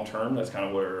boats long term. That's kind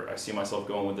of where I see myself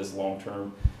going with this long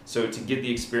term. So to get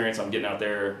the experience I'm getting out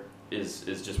there is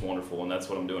just wonderful, and that's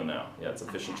what I'm doing now. Yeah, it's a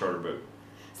fishing charter boat.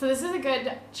 So this is a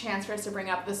good chance for us to bring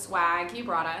up the swag you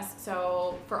brought us.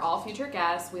 So for all future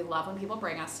guests, we love when people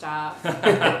bring us stuff.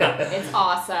 It's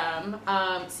awesome.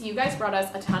 So you guys brought us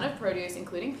a ton of produce,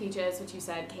 including peaches, which you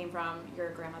said came from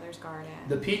your grandmother's garden.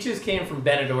 The peaches came from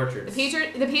Bennett Orchards.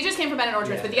 The peaches came from Bennett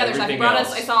Orchards, Yeah, but the other stuff you brought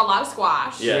us, I saw a lot of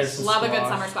squash. Yes. Love Squash. a good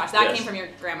summer squash. That came from your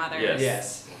grandmother's.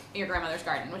 Yes. Your grandmother's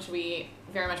garden, which we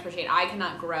very much appreciate. I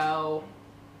cannot grow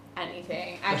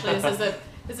anything. Actually,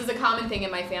 this is a common thing in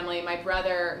my family. My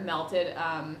brother melted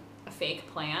a fake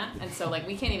plant, and so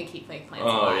we can't even keep fake plants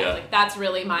alive. Yeah. That's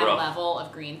really my level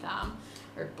of green thumb,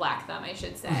 or black thumb, I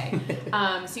should say.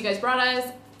 So you guys brought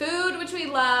us food, which we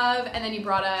love, and then you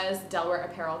brought us Delaware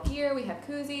Apparel gear. We have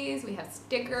koozies, we have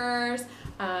stickers,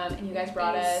 and you guys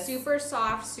brought us super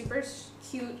soft, super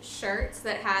cute shirts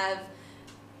that have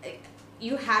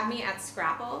you had me at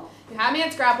Scrapple. You have me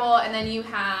at Scrapple, and then you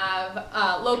have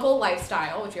Local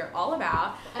Lifestyle, which you're all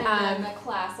about. And then the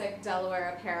classic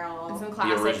Delaware apparel. And some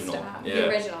classic original, stuff. yeah. The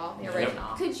original.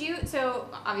 Yep. So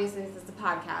obviously this is a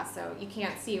podcast, so you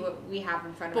can't see what we have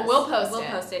in front of But us. we'll post We'll it.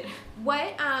 post it.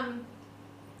 What,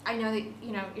 I know that,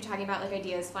 you're talking about like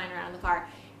ideas flying around in the car.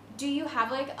 Do you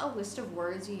have like a list of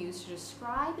words you use to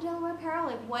describe Delaware apparel?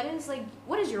 Like what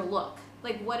is your look?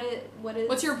 Like what is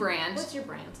What's your brand? What's your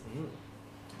brand?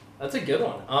 That's a good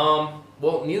one.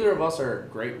 Well, neither of us are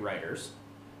great writers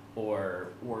or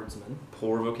wordsmen.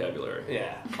 Poor vocabulary.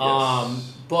 Yeah.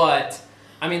 Yes. But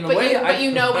I mean, But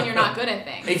you know when you're not good at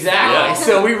things. Exactly. Yeah.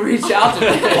 So we reach out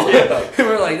to people.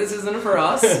 We're like, this isn't for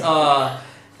us.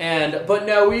 But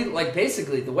no, we like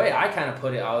basically the way I kind of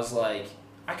put it, I was like,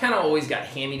 I kind of always got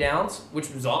hand-me-downs, which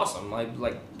was awesome.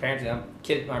 Like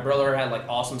parenting, my brother had like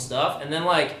awesome stuff, and then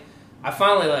like I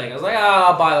finally I was like,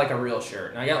 I'll buy like a real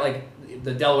shirt, and I got like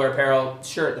the Delaware Apparel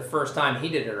shirt the first time he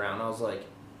did it around. I was like,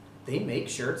 they make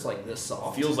shirts like this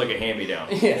soft. Feels like a hand-me-down.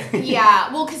 Yeah.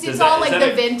 Yeah, well, because Does it's that- all is like that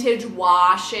the a- vintage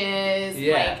washes.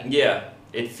 Yeah. Like, Yeah,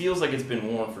 it feels like it's been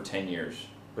worn for 10 years,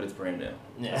 but it's brand new.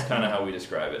 Yeah. That's kind of how we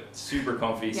describe it. Super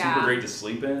comfy, Yeah. super great to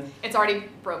sleep in. it's already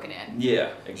broken in. Yeah,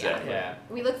 exactly. Yeah.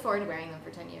 We look forward to wearing them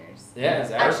for 10 years. Yeah,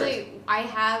 exactly. Actually, I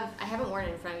haven't worn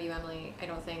it in front of you, Emily. I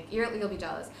don't think you'll be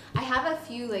jealous. I have a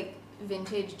few like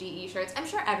vintage DE shirts. I'm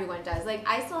sure everyone does. Like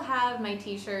I still have my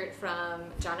T-shirt from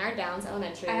John R. Downs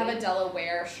Elementary. I have a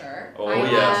Delaware shirt. Oh, I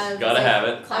yes. have, Gotta like, have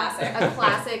it. Classic. A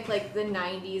classic like the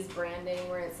 90s branding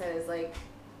where it says like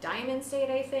Diamond State,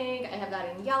 I think. I have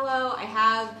that in yellow. I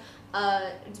have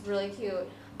it's really cute.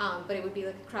 But it would be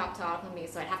like a crop top on me,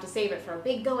 so I'd have to save it for a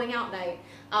big going out night.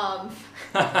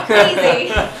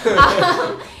 Crazy.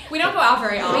 We don't go out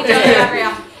very We often. don't have very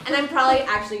often. And I'm probably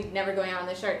actually never going out in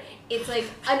this shirt. It's like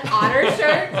an otter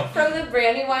shirt from the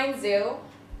Brandywine Zoo.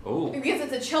 Oh. Because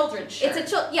it's a children's shirt.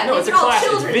 It's a yeah, No, these it's a are all classic.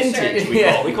 It's children's vintage.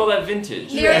 shirts. We call that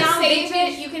vintage. They're You now can save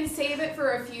vintage. it. You can save it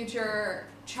for a future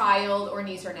child or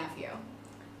niece or nephew.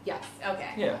 Yes. Okay.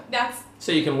 Yeah. That's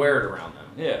So you can wear it around them.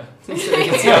 Yeah. So you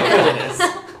can see how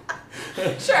cool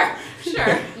it is. sure.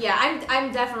 Yeah,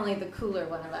 I'm definitely the cooler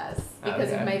one of us because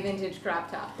Okay. of my vintage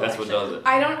crop top. That's what collection. does it.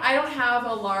 I don't have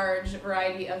a large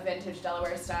variety of vintage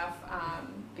Delaware stuff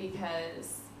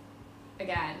because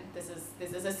again, this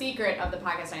is a secret of the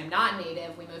podcast. I am not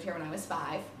native. We moved here when I was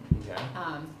 5. Okay.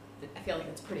 I feel like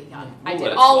it's pretty young. We'll I let did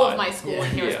it all slide. of my schooling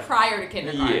here Yeah. was prior to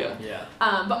kindergarten. Yeah.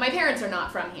 Yeah. But my parents are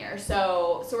not from here,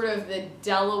 so sort of the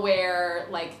Delaware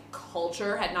like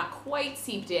culture had not quite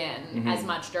seeped in Mhm. as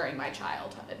much during my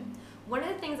childhood. One of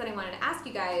the things that I wanted to ask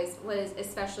you guys was,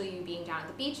 especially you being down at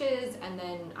the beaches and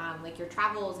then like your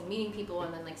travels and meeting people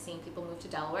and then like seeing people move to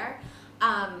Delaware.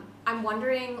 I'm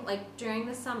wondering, like during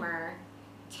the summer,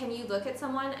 can you look at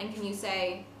someone and can you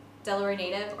say Delaware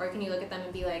native, or can you look at them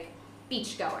and be like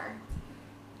beach goer?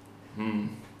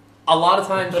 A lot of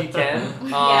times you can.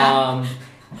 Yeah.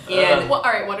 And Well,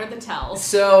 all right, what are the tells?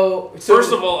 so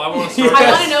First of all, I want to start.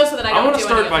 I want to know so that I don't want do to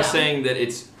any start of by them. saying that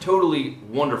it's totally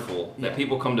wonderful that Yeah.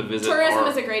 people come to visit. Tourism our-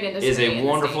 is a great industry. is in a the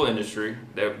wonderful state. industry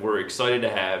that we're excited to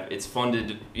have. It's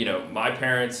funded. My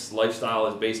parents' lifestyle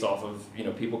is based off of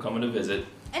people coming to visit.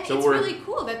 And So it's we're really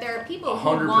cool that there are people who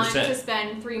 100%. want to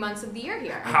spend 3 months of the year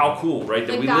here. How cool, right?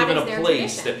 That Like, we that live in is a their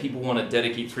place tradition. that people want to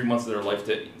dedicate 3 months of their life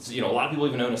to. A lot of people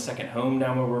even own a second home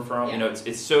down where we're from. Yeah.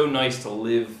 It's so nice to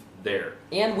live there.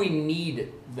 and we need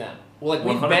them. Well, like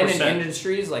we've been in 100%.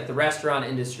 industries like the restaurant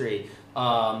industry,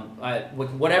 like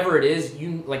whatever it is.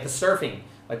 Like the surfing.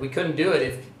 Like we couldn't do it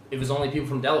if it was only people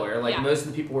from Delaware. Like Yeah. most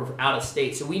of the people were out of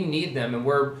state, so we need them, and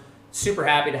we're super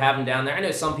happy to have them down there. I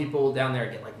know some people down there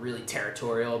get like really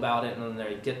territorial about it, and then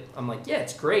I'm like, yeah,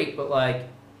 it's great, but like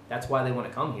that's why they want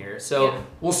to come here. So Yeah.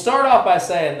 we'll start off by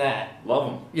saying that. Love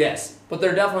them. Yes, but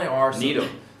there definitely are Need 'em.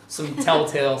 some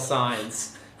telltale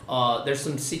signs. There's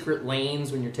some secret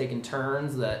lanes when you're taking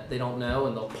turns that they don't know,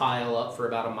 and they'll pile up for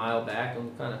about a mile back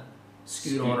and kind of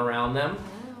scoot on around them.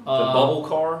 The bubble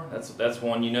car. That's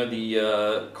one.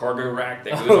 The cargo rack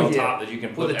that goes Oh, on yeah. top that you can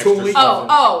put With a extra tool stuff in.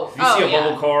 Oh, If you see a yeah.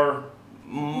 bubble car,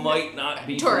 might not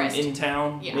be from Tourist. in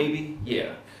town. Yeah. Maybe.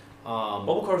 Yeah.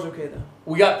 Bubble car's okay though.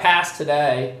 We got passed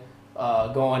today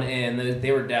going in.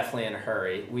 They were definitely in a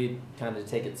hurry. We kind of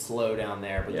take it slow down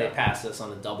there, but they Yeah. passed us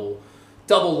on a double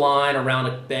line around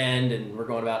a bend, and we're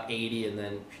going about 80, and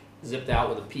then zipped out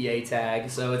with a PA tag.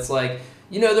 So it's like,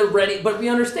 they're ready, but we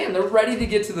understand they're ready to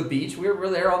get to the beach. We're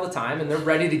there all the time, and they're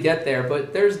ready to get there.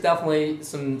 But there's definitely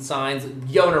some signs.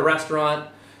 You go in a restaurant,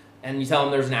 and you tell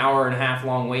them there's an hour and a half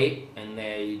long wait, and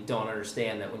they don't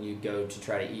understand that when you go to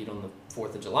try to eat on the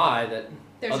 4th of July, that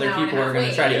There's other an hour and a people are half going to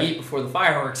wait. try to Yeah. eat before the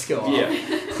fireworks go off.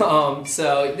 Yeah.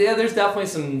 So yeah, there's definitely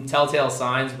some telltale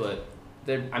signs, but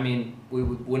I mean, we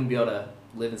wouldn't be able to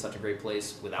live in such a great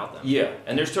place without them. Yeah,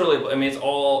 and there's totally, I mean, it's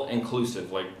all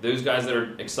inclusive. Like, those guys that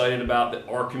are excited about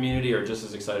our community are just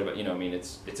as excited about, I mean,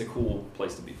 it's a cool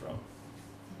place to be from.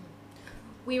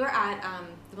 We were at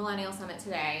the Millennial Summit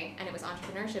today, and it was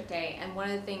Entrepreneurship Day, and one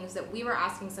of the things that we were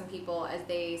asking some people as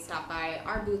they stopped by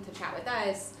our booth to chat with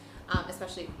us,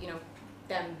 especially,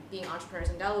 them being entrepreneurs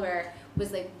in Delaware,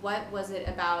 was like, what was it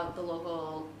about the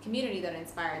local community that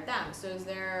inspired them? So is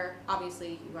there,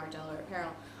 obviously you are Delaware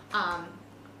Apparel,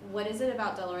 what is it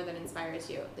about Delaware that inspires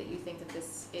you, that you think that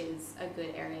this is a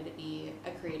good area to be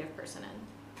a creative person in?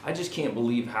 I just can't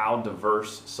believe how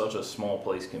diverse such a small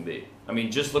place can be. I mean,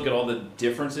 just look at all the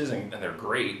differences, and they're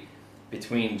great,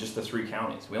 between just the 3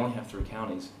 counties. We only have 3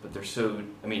 counties, but they're so,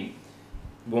 I mean,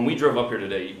 when we drove up here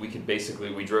today, we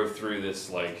drove through this,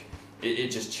 like,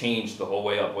 it just changed the whole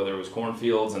way up, whether it was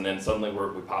cornfields, and then suddenly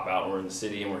we pop out and we're in the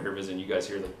city and we're here visiting you guys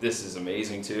here. Like, this is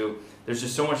amazing too. There's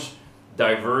just so much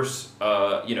diverse,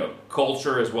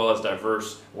 culture, as well as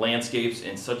diverse landscapes,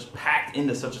 and packed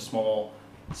into such a small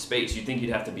space. You'd think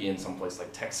you'd have to be in some place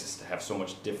like Texas to have so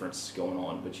much difference going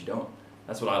on, but you don't.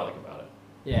 That's what I like about it.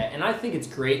 Yeah, and I think it's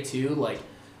great too. Like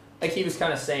he was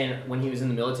kind of saying when he was in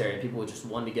the military, and people just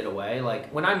wanted to get away.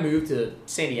 Like when I moved to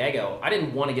San Diego, I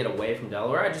didn't want to get away from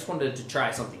Delaware. I just wanted to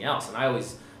try something else, and I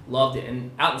always loved it.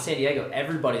 And out in San Diego,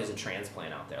 everybody is a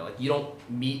transplant out there. Like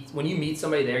when you meet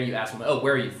somebody there, you ask them, "Oh,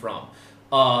 where are you from?"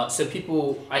 So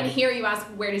people, And here you ask,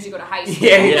 where did you go to high school?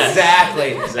 yeah, Yes. exactly.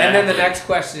 Exactly. And then the next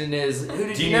question is, who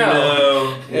did Do you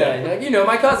know? Yeah. Yeah, you know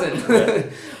my cousin.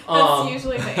 That's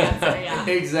usually the answer, yeah.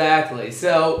 Exactly.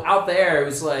 So out there, it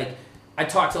was like I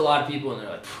talked to a lot of people, and they're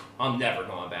like, "I'm never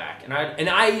going back." And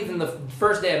I even the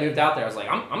first day I moved out there, I was like,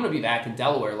 "I'm gonna be back in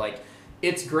Delaware." Like,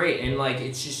 it's great, and like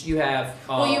it's just you have.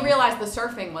 Well, you realized the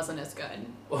surfing wasn't as good.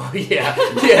 Well, yeah.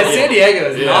 San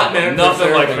Diego is not known for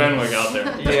nothing like surfing. Fenwick out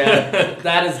there. Yeah,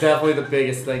 that is definitely the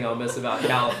biggest thing I'll miss about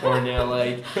California.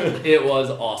 Like, it was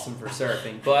awesome for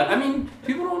surfing. But, I mean,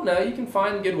 people don't know. You can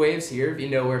find good waves here if you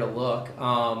know where to look.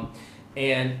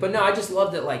 But no, I just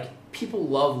love that, like, people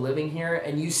love living here.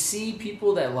 And you see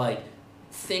people that, like,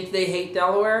 think they hate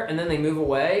Delaware, and then they move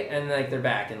away, and, like, they're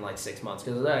back in, like, 6 months.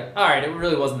 Because they're like, all right, it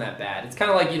really wasn't that bad. It's kind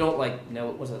of like you don't, like, know,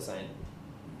 what's that saying?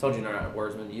 Told you not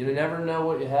wordsman. You never know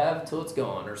what you have until it's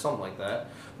gone, or something like that.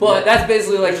 But that's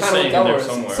basically like There's a kind of saying in there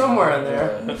Delaware. Somewhere in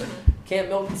there. Yeah. Can't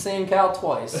milk the same cow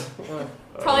twice.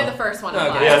 Probably the first one. Okay.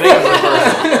 in Yeah, I life. think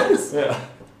that's the first.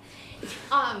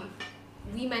 Yeah.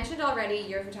 We mentioned already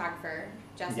you're a photographer,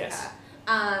 Jessica. Yes.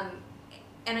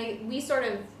 And we sort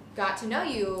of got to know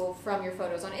you from your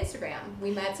photos on Instagram.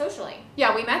 We met socially.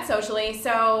 Yeah, we met socially.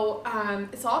 So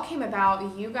this all came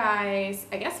about. You guys,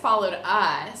 I guess, followed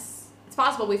us. It's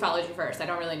possible we followed you first. I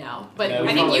don't really know, but Yeah, we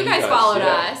I think followed you you guys guys, followed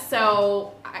yeah. us.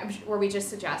 So were we just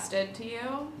suggested to you?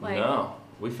 No,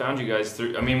 we found you guys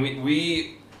through. I mean,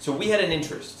 we had an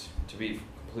interest, to be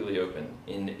completely open,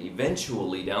 in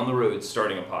eventually down the road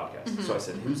starting a podcast. Mm-hmm. So I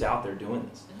said, "Who's out there doing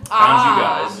this?"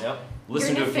 Ah. Found you guys. Yep.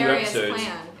 Listened Your to a few nefarious episodes.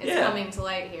 plan is Yeah. coming to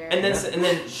light here. And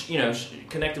then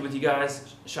connected with you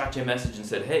guys, shot you a message and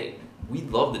said, "Hey, we'd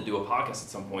love to do a podcast at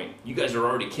some point. You guys are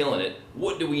already killing it.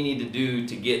 What do we need to do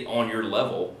to get on your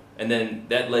level?" And then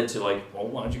that led to like, "Well,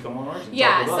 why don't you come on ours?" And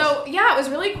Yeah, talk with us? so yeah, it was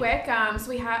really quick.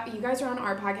 So you guys are on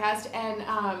our podcast, and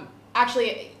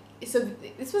actually, so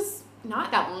this was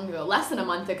not that long ago, less than a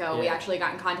month ago. We Yeah. actually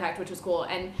got in contact, which was cool,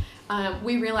 and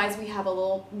we realized we have a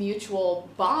little mutual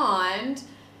bond.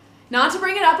 Not to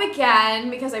bring it up again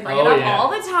because I bring it Oh, up yeah. all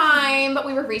the time, but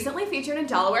we were recently featured in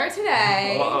Delaware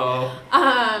Today. Uh-oh.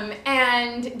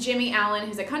 And Jimmy Allen,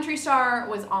 who's a country star,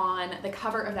 was on the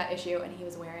cover of that issue, and he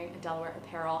was wearing a Delaware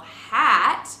Apparel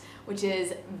hat, which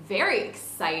is very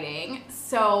exciting.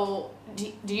 So,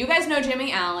 do you guys know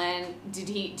Jimmy Allen?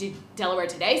 Did Delaware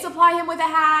Today supply him with a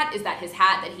hat? Is that his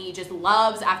hat that he just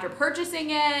loves after purchasing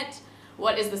it?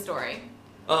 What is the story?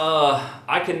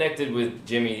 I connected with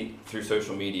Jimmy through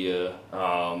social media.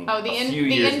 Oh, the few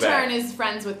years intern back. is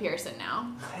friends with Pearson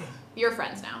now. You're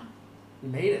friends now. You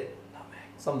made it.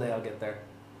 Someday I'll get there.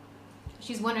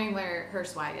 She's wondering where her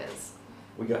swag is.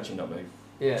 We got you, Nutmeg.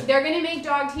 Yeah. They're going to make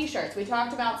dog t-shirts. We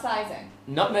talked about sizing.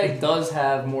 Nutmeg does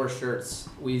have more shirts.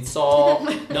 We saw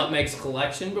Nutmeg's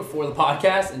collection before the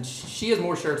podcast, and she has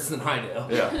more shirts than I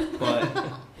do. Yeah.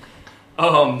 But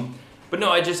But no,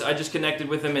 I just connected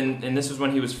with him, and this was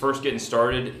when he was first getting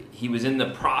started. He was in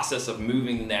the process of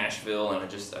moving to Nashville, and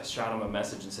I shot him a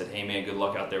message and said, "Hey man, good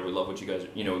luck out there. We love what you guys,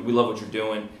 we love what you're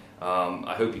doing.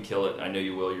 I hope you kill it. I know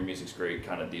you will. Your music's great,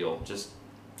 kind of deal. Just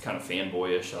kind of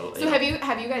fanboyish. So have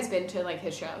you guys been to like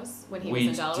his shows when he was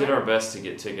in Delaware? We did our best to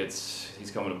get tickets.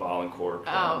 He's coming to Ball and Cork.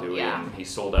 And he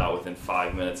sold out within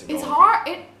 5 minutes. It's hard.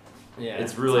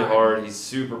 It's really hard. He's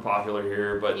super popular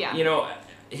here, but you know,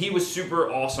 he was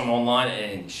super awesome online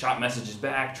and he shot messages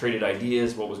back, traded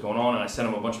ideas, what was going on, and I sent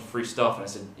him a bunch of free stuff and I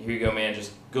said, "Here you go, man.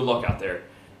 Just good luck out there."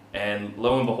 And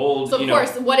lo and behold, so of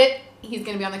course, he's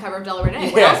going to be on the cover of Delaware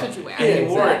Today. What else would you wear? And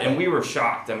he wore it, and we were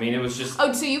shocked. I mean, it was just.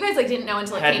 Oh, so you guys like didn't know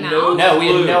until it came out? No, we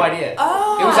had no idea.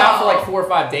 Oh, it was out for like 4 or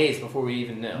 5 days before we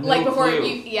even knew. Like before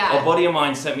clue. A buddy of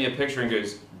mine sent me a picture and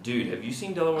goes, "Dude, have you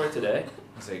seen Delaware Today?"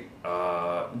 I was like,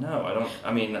 no, I don't.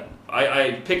 I mean,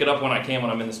 I pick it up when I can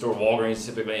when I'm in the store. Walgreens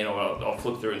typically, you know, I'll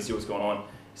flip through and see what's going on.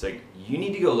 He's like, "You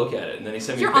need to go look at it." And then he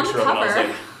sent me a picture of it, and I was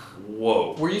like,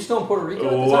 "Whoa." Were you still in Puerto Rico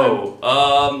at the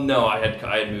time? No, I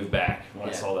had moved back. When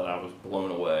I saw that, I was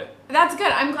blown away. That's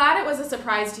good. I'm glad it was a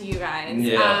surprise to you guys.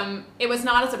 Yeah. It was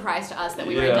not a surprise to us that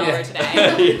we were in Delaware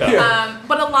Today.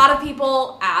 But a lot of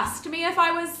people asked me if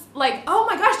I was like, "Oh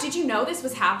my gosh, did you know this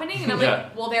was happening?" And I'm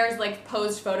like, "Well, there's like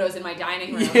posed photos in my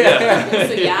dining room." So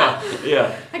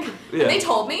they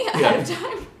told me ahead of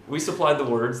time. We supplied the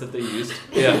words that they used.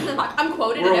 Yeah. I'm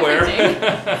quoted We're and aware. everything.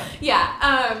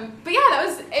 But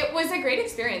it was a great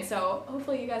experience. So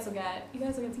hopefully you guys will get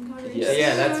some coverage.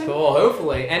 Yeah, that's cool.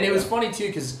 Hopefully. And it was funny too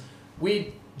because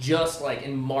we just like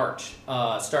in March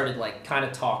started like kind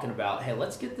of talking about, hey,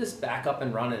 let's get this back up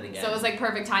and running again. So it was like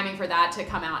perfect timing for that to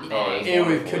come out in May.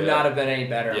 It could not have been any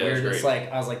better. Yeah, we were just like,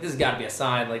 I was like, this has got to be a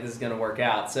sign, like this is gonna work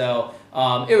out. So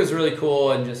it was really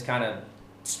cool and just kind of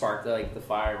sparked like the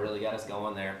fire, really got us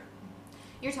going there.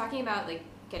 You're talking about like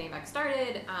getting back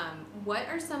started. What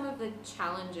are some of the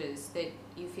challenges that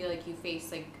you feel like you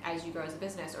face like as you grow as a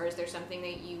business, or is there something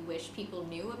that you wish people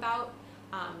knew about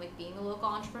like being a local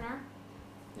entrepreneur?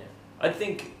 I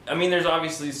think, I mean, there's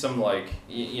obviously some like,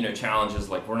 you know, challenges,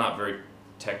 like we're not very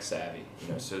tech savvy,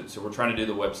 you know, so we're trying to do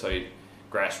the website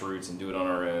grassroots and do it on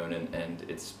our own, and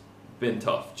it's been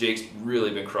tough. Jake's really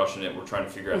been crushing it. We're trying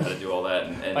to figure out how to do all that.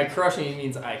 And by crushing it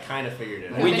means I kind of figured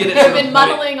it out. We get it We've been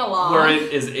muddling along. where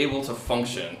it is able to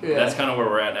function. Yeah. That's kind of where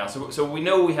we're at now. So we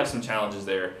know we have some challenges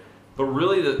there, but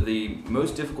really the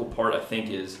most difficult part, I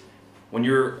think, is when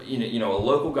you're you know a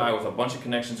local guy with a bunch of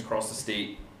connections across the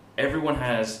state. Everyone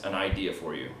has an idea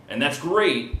for you, and that's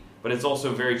great, but it's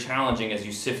also very challenging as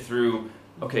you sift through,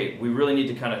 okay, we really need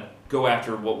to kind of go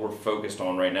after what we're focused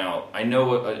on right now. I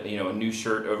know a new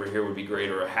shirt over here would be great,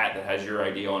 or a hat that has your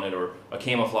idea on it, or a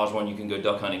camouflage one you can go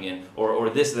duck hunting in, or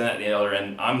this, that, and the other,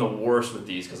 and I'm the worst with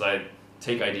these because I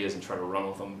take ideas and try to run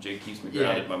with them. Jake keeps me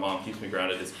grounded, my mom keeps me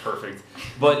grounded, it's perfect.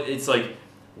 But it's like,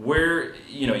 where,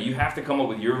 you have to come up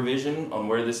with your vision on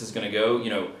where this is going to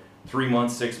go, 3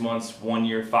 months, 6 months, 1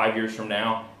 year, 5 years from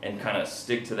now, and kind of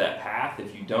stick to that path.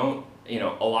 If you don't, a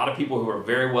lot of people who are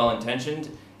very well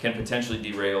intentioned can potentially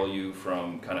derail you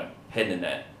from kind of heading in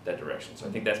that direction. So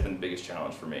I think that's been the biggest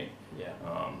challenge for me. Yeah.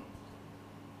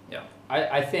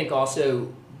 I think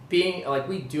also being like,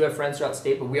 we do have friends throughout the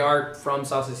state, but we are from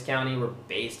Sussex County. We're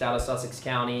based out of Sussex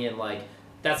County, and like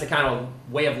that's the kind of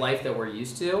way of life that we're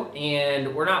used to.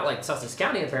 And we're not like Sussex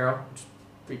County apparel, which is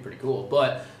pretty cool,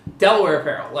 but Delaware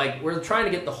apparel, like we're trying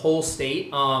to get the whole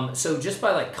state. So just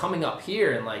by like coming up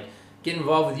here and like getting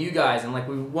involved with you guys, and like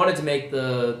we wanted to make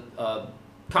the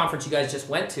conference you guys just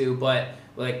went to, but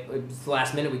like it was the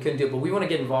last minute we couldn't do it, but we want to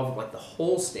get involved with like the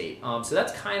whole state. So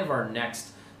that's kind of our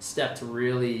next step to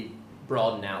really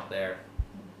broaden out there.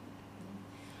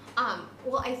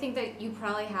 Well, I think that you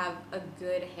probably have a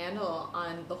good handle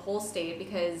on the whole state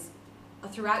because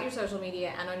throughout your social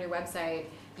media and on your website,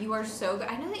 you are so good.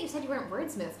 I know that you said you weren't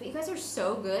wordsmiths, but you guys are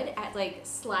so good at like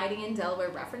sliding in Delaware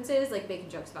references, like making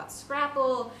jokes about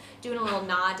Scrapple, doing a little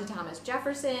nod to Thomas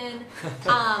Jefferson.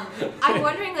 I'm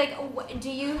wondering, like, do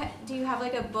you have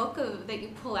like a book that you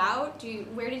pull out?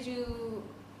 Where do you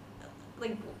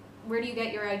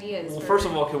get your ideas? Well, first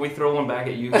of all, can we throw one back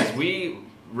at you? Because we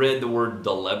read the word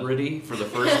 "delebrity" for the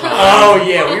first time. Oh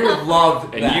yeah, we would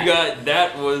love that. And you got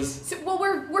that was. So, well,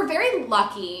 we're very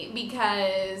lucky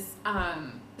because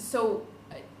so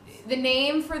the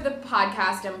name for the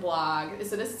podcast and blog.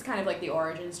 So this is kind of like the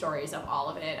origin stories of all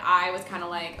of it. I was kind of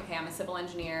like, okay, I'm a civil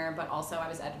engineer, but also I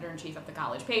was editor-in-chief of the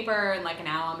college paper, and like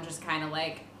now I'm just kind of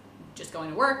like just going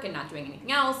to work and not doing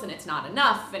anything else, and it's not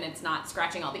enough, and it's not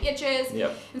scratching all the itches.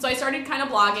 Yep. And so I started kind of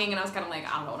blogging, and I was kind of like,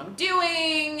 I don't know what I'm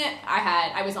doing.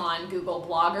 I was on Google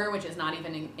Blogger, which is not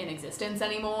even in existence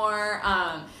anymore.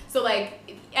 So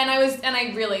like, and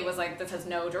I really was like, this has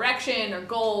no direction or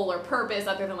goal or purpose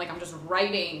other than like I'm just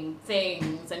writing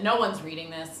things, and no one's reading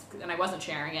this, and I wasn't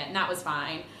sharing it, and that was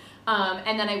fine.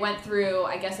 And then I went through,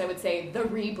 I guess I would say, the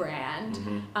rebrand.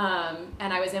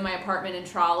 And I was in my apartment in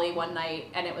Trolley one night,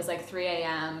 and it was like 3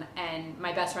 a.m. And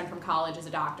my best friend from college is a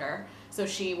doctor, so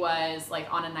she was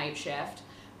like on a night shift.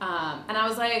 And I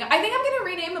was like, I think I'm going to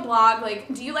rename the blog,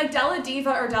 like, do you like Della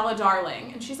Diva or Della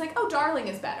Darling? And she's like, oh, Darling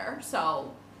is better.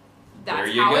 So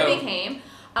that's how it became.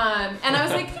 And I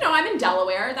was like, I'm in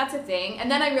Delaware. That's a thing. And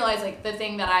then I realized, like, the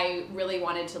thing that I really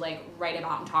wanted to, like, write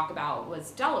about and talk about was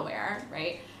Delaware,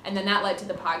 right? And then that led to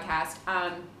the podcast.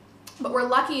 But we're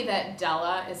lucky that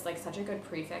Della is, like, such a good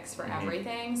prefix for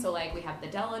everything. So, like, we have the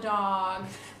Della dog.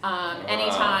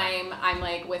 Anytime I'm,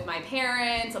 like, with my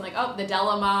parents, I'm like, oh, the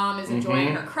Della mom is enjoying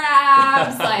her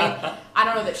crabs. Like, I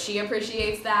don't know that she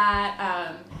appreciates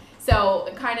that. So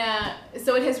it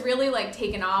has really, like,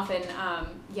 taken off, and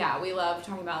we love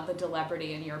talking about the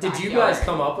celebrity in your backyard. Did you guys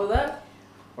come up with that?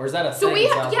 Or is that a thing? So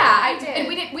I did. And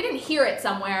we didn't hear it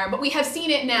somewhere, but we have seen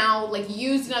it now, like,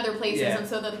 used in other places, and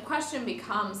so the question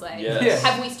becomes, like,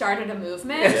 have we started a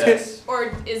movement? Yes.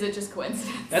 Or is it just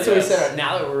coincidence? That's what we said.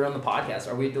 Now that we're on the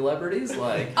podcast, are we celebrities?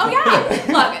 Like, oh yeah.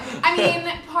 Look, I mean,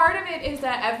 part of it is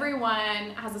that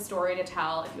everyone has a story to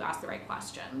tell if you ask the right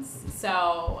questions.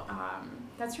 So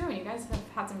that's true, and you guys have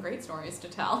had some great stories to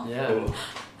tell. Yeah.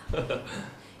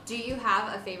 Do you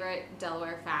have a favorite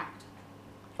Delaware fact?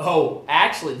 Oh,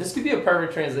 actually, this could be a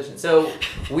perfect transition. So,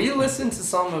 we listened to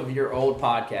some of your old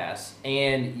podcasts,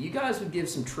 and you guys would give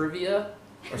some trivia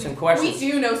or some questions.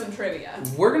 We do know some trivia.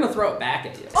 We're going to throw it back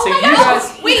at you. Oh so my you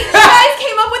gosh! Wait, you guys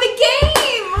came up with a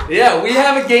game! Yeah, we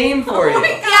have a game for you. Oh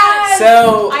my gosh!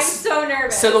 So, I'm so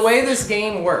nervous. So the way this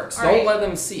game works, All don't right. let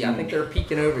them see. I think they're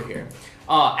peeking over here.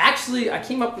 Actually, I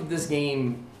came up with this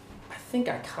game. I think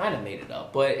I kind of made it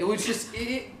up, but it was just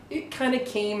it kind of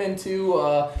came into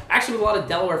actually with a lot of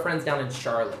Delaware friends down in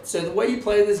Charlotte. So the way you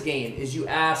play this game is you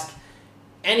ask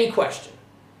any question,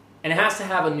 and it has to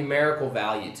have a numerical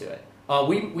value to it.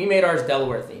 We made ours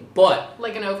Delaware themed, but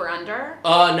like an over-under?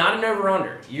 not an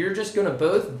over-under. You're just gonna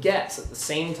both guess at the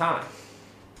same time,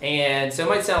 and so it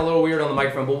might sound a little weird on the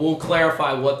microphone, but we'll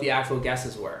clarify what the actual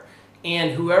guesses were,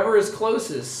 and whoever is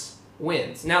closest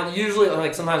wins. Now, usually,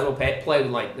 like, sometimes we'll play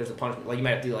with, like, there's a punishment, like, you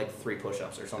might have to do, like, 3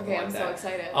 push-ups or something like that. Okay, I'm so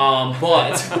excited.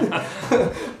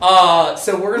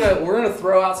 So we're gonna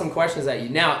throw out some questions at you.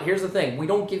 Now, here's the thing: we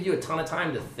don't give you a ton of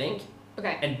time to think,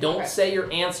 Okay. and don't say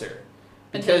your answer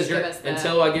Until because you give us the-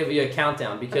 until I give you a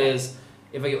countdown. Because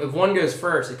if one goes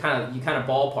first, you kind of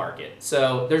ballpark it.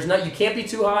 So you can't be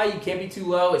too high, you can't be too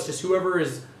low. It's just whoever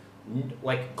is,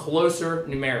 like, closer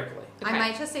numerically. I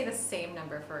might just say the same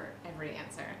number for every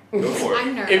answer. Go for it.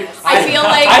 I'm nervous. I feel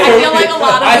like a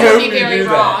lot of them would be very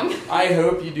wrong. I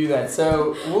hope you do that.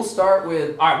 So we'll start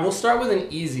with an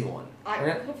easy one.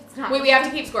 If it's not. Wait, we have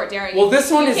to keep score, Derek. Well, this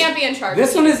one you is can't be in charge.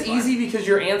 This of one is keeping score. easy because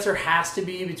your answer has to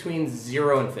be between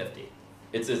 0 and 50.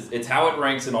 It's how it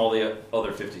ranks in all the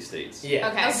other 50 states. Yeah.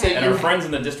 Okay. So And you our friends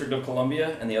in the District of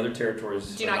Columbia and the other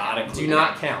territories Do are not not count. included. do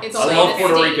not count. It's I only love the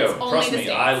Puerto states. Rico. Only Trust the me,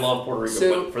 states. I love Puerto Rico,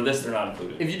 So- but for this, they're not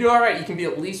included. If you do all right, you can be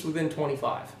at least within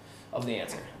 25 of the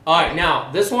answer. All right, now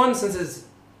this one, since it's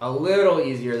a little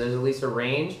easier, there's at least a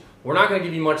range. We're not going to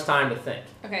give you much time to think.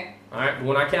 Okay. All right, but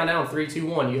when I count down 3, 2,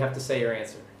 1, you have to say your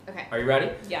answer. Okay. Are you ready?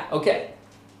 Yeah. Okay.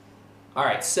 All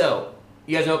right, so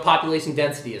you guys know what population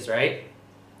density is, right?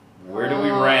 Where do we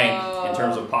rank in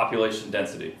terms of population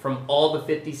density? From all the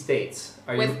 50 states.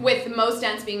 Are you With most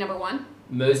dense being number 1.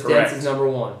 most Correct. dense is number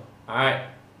 1. All right.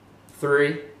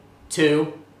 3,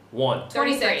 2, 1.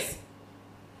 36.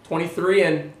 23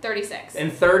 and 36.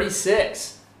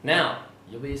 36. Now,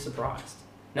 you'll be surprised.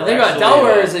 Now, Well, think about it. actually,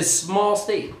 Delaware is a small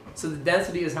state, so the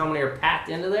density is how many are packed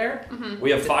into there, We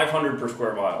have 500 per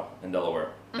square mile in Delaware.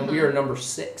 and we are number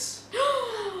 6.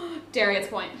 Darius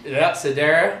point. Yeah, so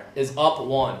Dara is up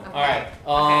 1. Okay.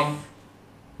 All right. Okay.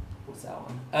 What's that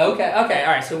one? Okay. All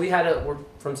right. So we're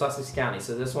from Sussex County.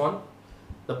 So this one,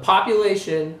 the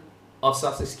population of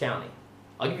Sussex County.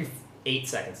 I'll give you 8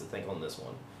 seconds to think on this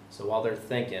one. So while they're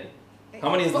thinking, How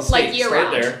many is the Like states? year right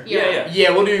round. there. Year Yeah, round. yeah.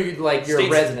 yeah, we'll do like your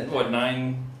States, resident. What,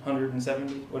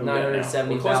 970? What are we at now?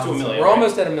 970,000. We're close to a million. We're right?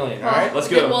 almost at a million. All right. Let's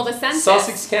go. Well, the census.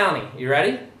 Sussex County. You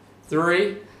ready?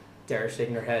 3. Dara's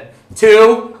shaking her head.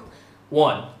 2,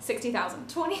 1. 60,000.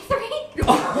 23?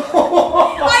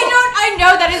 I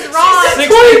know that is wrong.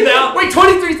 60,000. Wait,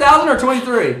 23,000 or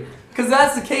 23? Because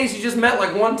that's the case. You just met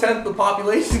like 1/10 the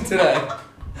population today.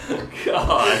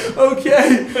 God.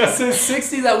 Okay, so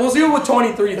 60. That we'll do it with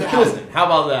 23,000. How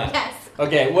about that? Yes.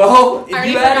 Okay. Well, if I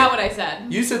already you forgot added, what I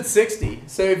said. you said 60.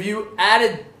 So if you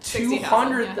added 60,000,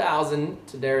 200,000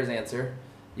 to Dara's answer,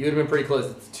 you would have been pretty close.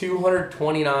 It's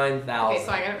 229,000. Okay,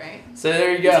 so I got it right. So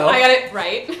there you go. I got it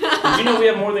right. Did you know we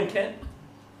have more than Kent?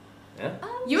 Yeah.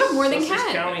 You have more than Sussex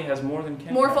Kent. County has more than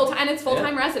Kent. More full-time, and it's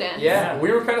full-time residents. Yeah,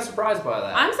 we were kind of surprised by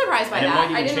that. I'm surprised by And it that.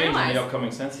 might I even didn't change in realize. the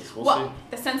upcoming census. We'll Well, see.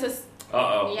 the census.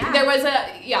 Uh-oh. Yeah. There was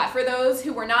for those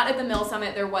who were not at the Mill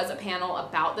Summit, there was a panel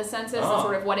about the census and Oh.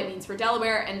 sort of what it means for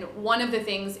Delaware. And one of the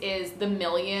things is the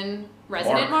million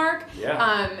resident mark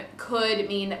Yeah. could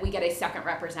mean that we get a second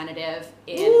representative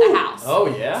in Ooh. the House. Oh,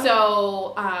 yeah?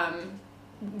 So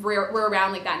we're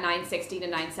around like that 960 to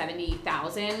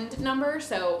 970,000 number,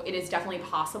 so it is definitely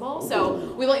possible. So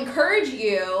we will encourage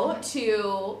you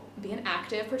to be an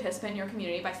active participant in your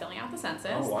community by filling out the census.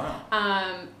 Oh,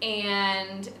 wow.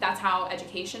 And that's how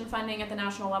education funding at the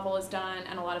national level is done,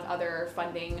 and a lot of other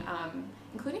funding,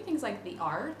 including things like the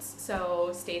arts.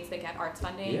 So states that get arts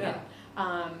funding Yeah.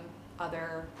 and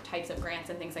other types of grants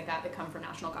and things like that that come from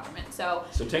national government. So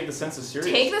So take the census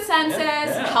serious. take the census,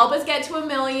 Yeah. help us get to 1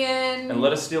 million. And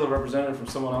let us steal a representative from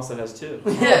someone else that has two.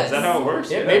 Yes. Is that how it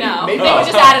works? Yeah, maybe- No, maybe- maybe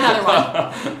just add another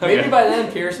one. Maybe by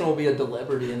then Pearson will be a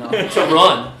celebrity enough to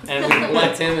run, and we can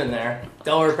elect him in there.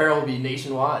 Delaware Apparel will be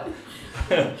nationwide.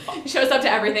 Shows up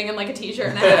to everything in like a t-shirt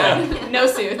and a hat. No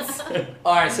suits.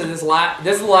 All right, so this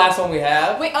is the last one we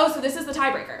have. Wait, so this is the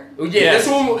tiebreaker. Oh, yeah, Yes.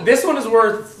 this one is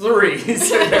worth 3,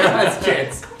 so there has a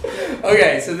chance.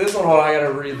 Okay, so this one, hold on, I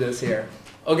gotta read this here.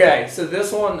 Okay, so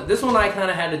this one I kind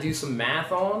of had to do some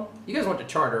math on. You guys went to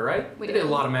charter, right? We did did. a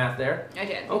lot of math there. I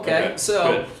did. Okay,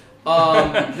 so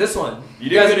good. this one. You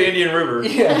did go to Indian River.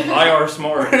 Yeah. IR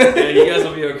smart. Yeah, you guys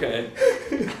will be okay.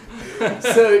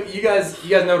 So you guys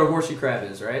know what a horseshoe crab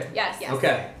is, right? Yes.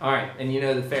 Okay, all right, and you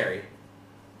know the ferry.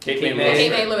 Cape Cape May. May.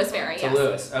 Cape May Lewis Ferry, To yes.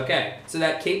 Lewis. Okay. So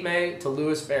that Cape May to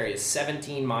Lewis ferry is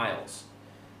 17 miles.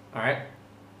 All right.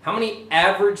 How many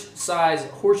average size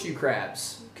horseshoe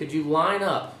crabs could you line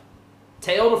up,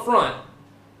 tail to front,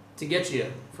 to get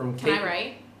you from Can I Cape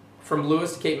write? from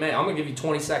Lewis to Cape May? I'm gonna give you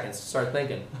 20 seconds to start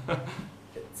thinking.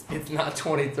 It's not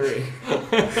 23.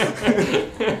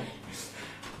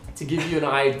 To give you an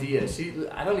idea,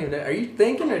 I don't even know. Are you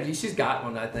thinking, or she's got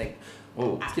one? I think.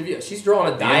 Whoa. Let's give you. She's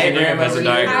drawing a The engineer diagram. has a over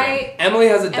diagram. here. Emily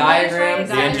has a Emily's diagram. right,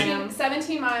 The engine-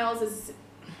 17 miles is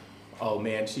Oh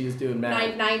man, she is doing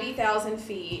math. 90,000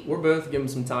 feet. We're both giving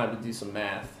some time to do some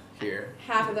math here.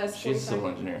 Half of that's She's a civil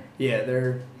 45. engineer.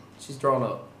 Yeah, she's drawing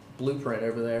a blueprint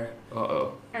over there.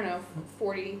 Uh-oh. I don't know,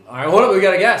 40. All right, hold up, we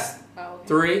got to guess. Oh, okay.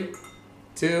 3,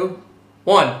 2,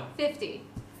 1. 50.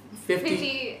 50.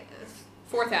 50.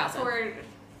 4,000.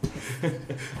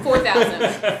 4,000.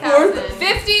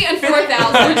 50 and Which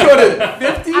 4,000. one is it?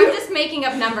 50? I'm just making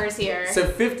up numbers here. So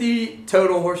 50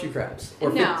 total horseshoe crabs,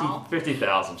 or No.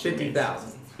 50,000.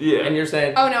 50,000. Yeah. And you're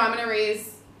saying Oh no, I'm gonna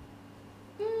raise.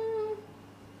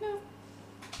 No,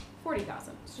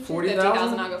 40,000. 40,000?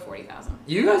 50,000. I'll go 40,000.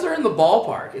 you guys are in the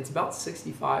ballpark. It's about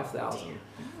 65,000.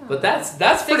 But that's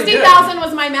pretty good. 60,000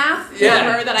 was my math Yeah,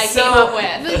 number that I so- came up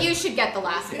with. But you should get the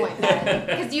last point then,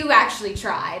 because you actually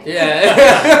tried.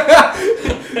 Yeah.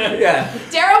 Yeah.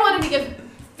 Daryl wanted to give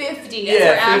 50 as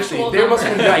Yeah, her 50. actual There must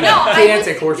number. be like No, I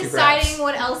gigantic was horseshoe crabs. deciding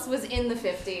what else was in the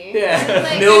 50. Yeah.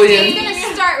 Like, Million. I'm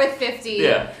gonna start with 50.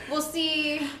 Yeah. We'll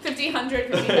see 50,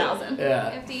 100, 50,000. Yeah.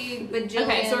 50 bajillion.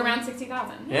 Okay, so around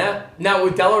 60,000. Yeah. Now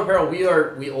with Delaware Apparel,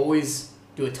 we always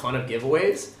do a ton of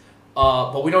giveaways,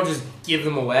 but we don't just give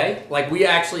them away. Like we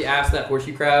actually ask that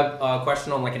horseshoe crab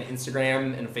question on like an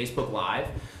Instagram and a Facebook Live.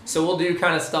 So we'll do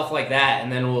kind of stuff like that,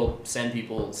 and then we'll send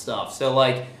people stuff. So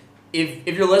like, if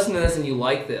you're listening to this and you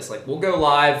like this, like we'll go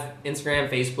live Instagram,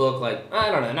 Facebook. Like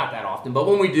I don't know, not that often, but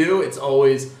when we do, it's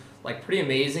always like pretty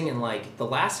amazing. And like the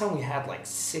last time we had like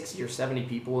 60 or 70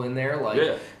 people in there, like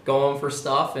Yeah. going for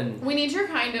stuff and. We need your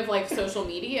kind of like social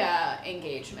media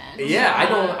engagement. Yeah,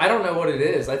 I don't know what it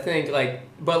is. I think like,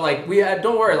 but like we had.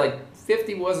 Don't worry, like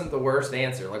 50 wasn't the worst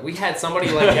answer. Like we had somebody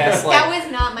like guess like that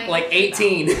was not my like answer,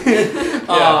 18.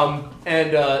 Yeah.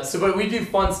 And so but we do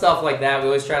fun stuff like that. We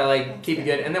always try to like keep it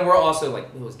good, and then we're also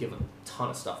like we always give a ton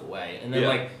of stuff away, and then Yeah.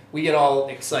 like we get all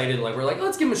excited. Like we're like,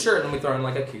 let's give them a shirt, and then we throw in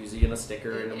like a koozie and a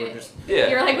sticker, and then we're just Yeah.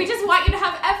 You're like, we just want you to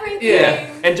have everything.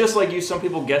 Yeah. And just like you, some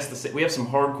people guess we have some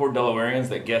hardcore Delawareans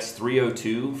that guess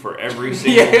 302 for every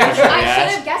single Yeah. question we I should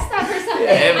ask. have guessed that for something.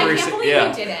 Every I si- can't believe yeah.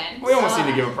 you didn't. We almost need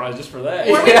to give a prize just for that.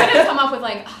 Or we could have come up with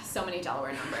like so many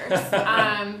Delaware numbers.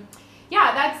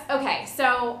 Yeah, that's okay.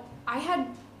 So I had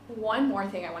one more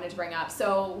thing I wanted to bring up.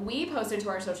 So we posted to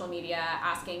our social media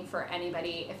asking for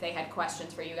anybody if they had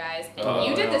questions for you guys, and Oh,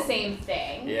 you did no. the same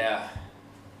thing. yeah.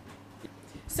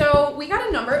 So we got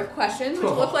a number of questions which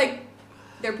look like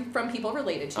they're from people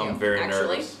related to you. I'm very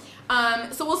actually.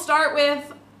 nervous. So we'll start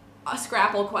with a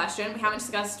Scrapple question. We haven't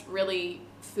discussed really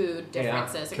food Yeah.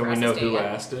 differences Can we across know the state who yet.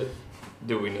 asked it?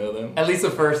 Do we know them? At least the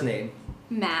first name.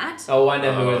 Matt. Oh, I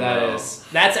know who that no. is.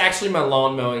 That's actually my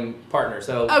lawn mowing partner.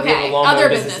 So we Okay, have a lawn other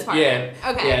mowing business partner. Yeah,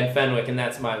 Okay. yeah, in Fenwick, and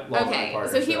that's my lawn mowing Okay,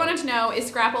 partner. so he wanted to know, is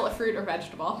Scrapple a fruit or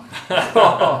vegetable?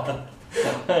 I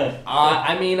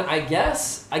mean, I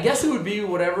guess it would be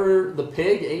whatever the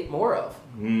pig ate more of.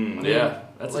 Yeah,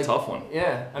 that's like, a tough one.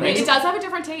 Yeah, I Like, mean, it does have a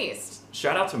different taste.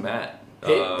 Shout out to Matt.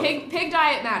 Pig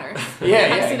diet matters. Yeah,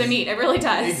 Comes yeah, to the meat, it really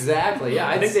does. exactly. Yeah,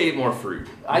 I think they eat more fruit.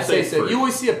 I'd say so. fruit. You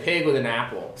always see a pig with an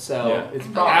apple, so Yeah. it's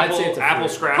probably I'd say it's a apple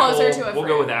fruit. scrapple. Closer to a We'll fruit.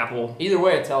 go with apple. Either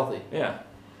way, it's healthy. Yeah.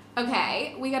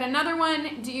 Okay, we got another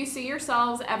one. Do you see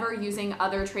yourselves ever using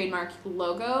other trademark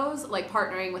logos, like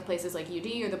partnering with places like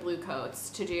UD or the Blue Coats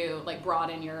to do, like,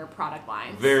 broaden your product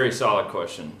lines? Very solid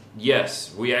question.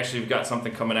 Yes, we actually have got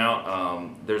something coming out.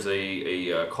 There's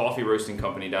a coffee roasting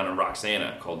company down in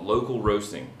Roxana called Local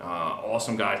Roasting.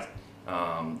 Awesome guys.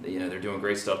 They're doing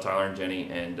great stuff, Tyler and Jenny,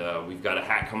 and we've got a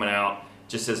hat coming out.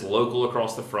 Just says local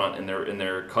across the front in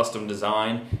their custom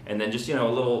design, and then just a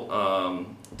little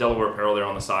Delaware apparel there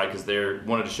on the side because they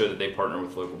wanted to show that they partner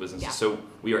with local businesses. Yeah. So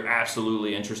we are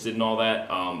absolutely interested in all that.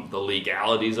 The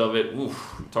legalities of it.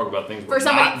 Oof, talk about things For we're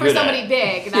not good somebody at.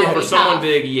 big, that would For be someone tough.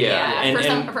 big,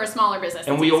 yeah. For a smaller business,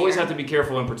 And it's we always easier. have to be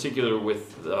careful, in particular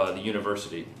with the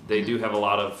university. They do have a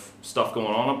lot of stuff going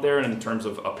on up there, and in terms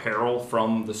of apparel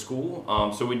from the school.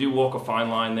 So we do walk a fine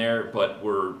line there, but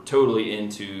we're totally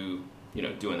into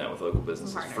doing that with local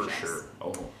businesses for Partnerships. sure.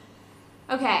 Oh.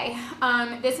 Okay,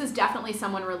 this is definitely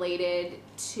someone related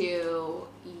to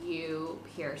you,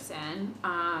 Pearson,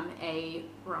 a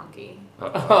Ronky.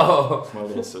 Oh, It's my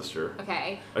little sister.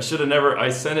 Okay. I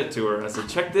sent it to her and I said,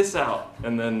 check this out.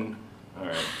 And then, all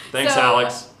right. Thanks, So,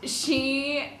 Alex.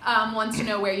 She wants to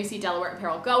know where you see Delaware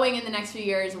Apparel going in the next few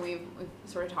years, and we've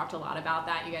sort of talked a lot about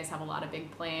that. You guys have a lot of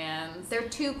big plans. There are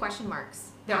 2 question marks.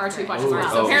 There are 2 after it. question marks,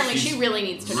 Oh, so apparently she's she really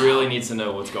needs to know. Really needs to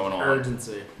know what's going on.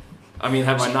 urgency. I mean,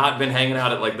 have I not been hanging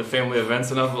out at like the family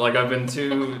events enough? Like I've been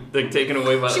too taken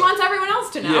away by. She wants everyone else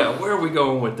to know. Yeah, where are we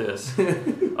going with this?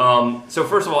 So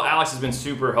first of all, Alex has been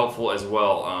super helpful as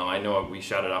well. I know we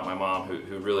shouted out my mom,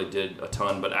 who really did a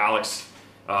ton, but Alex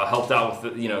helped out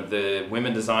with the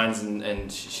women designs,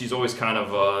 and she's always kind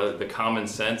of the common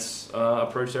sense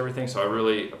approach to everything. So I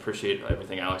really appreciate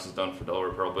everything Alex has done for Delaware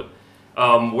Apparel. But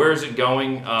where is it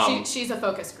going? She's a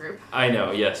focus group. I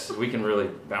know. Yes, we can really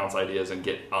bounce ideas and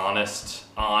get honest.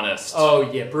 Oh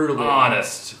yeah, brutally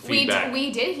honest feedback.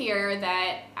 We did hear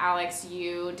that, Alex,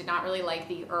 you did not really like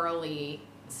the early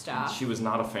stuff. She was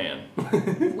not a fan.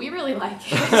 We really like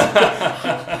it.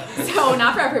 So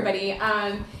not for everybody.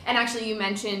 And actually you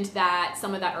mentioned that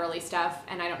some of that early stuff,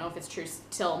 and I don't know if it's true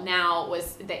till now,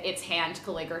 was that it's hand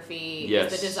calligraphy.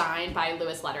 Yes. Is the design by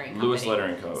Lewis Lettering Company. Lewis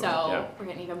Lettering Co. So yeah. we're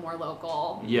getting even more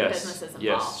local Yes. businesses involved.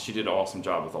 Yes, she did an awesome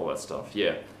job with all that stuff.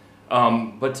 Yeah.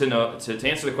 But to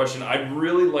answer the question, I'd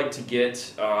really like to get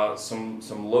some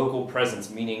local presence,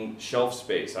 meaning shelf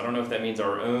space. I don't know if that means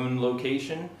our own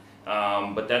location.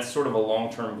 But that's sort of a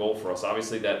long-term goal for us.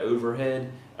 Obviously, that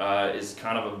overhead is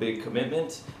kind of a big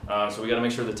commitment, so we got to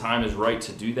make sure the time is right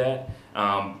to do that.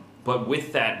 But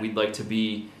with that, we'd like to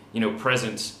be,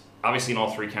 present, obviously in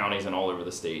all 3 counties and all over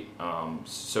the state.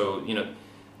 So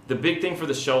the big thing for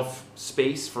the shelf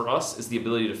space for us is the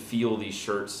ability to feel these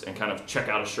shirts and kind of check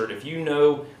out a shirt. If you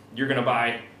know you're going to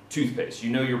buy toothpaste,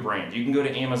 you know your brand, you can go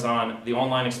to Amazon. The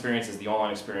online experience is the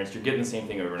online experience. You're getting the same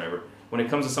thing over and over. When it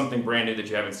comes to something brand new that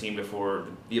you haven't seen before,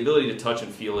 the ability to touch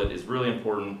and feel it is really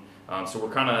important. So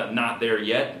we're kind of not there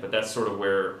yet, but that's sort of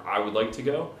where I would like to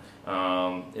go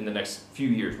in the next few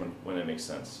years when it makes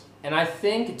sense. And I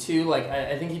think too,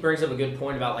 I think he brings up a good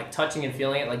point about touching and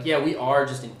feeling it. Yeah, we are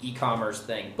just an e-commerce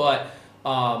thing, but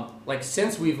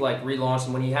since we've relaunched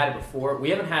and when you had it before, we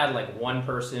haven't had one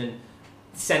person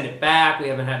send it back. We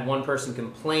haven't had one person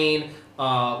complain.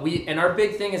 And our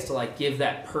big thing is to give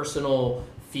that personal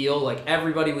feel.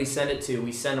 Everybody we send it to,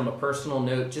 we send them a personal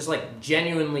note, just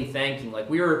genuinely thanking.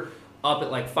 We were up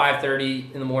at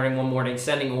 5:30 in the morning one morning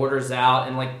sending orders out,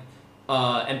 and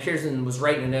and Pearson was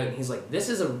writing a note, and he's like, this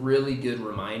is a really good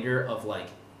reminder of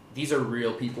these are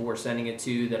real people we're sending it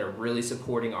to that are really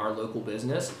supporting our local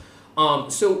business.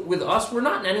 So with us, we're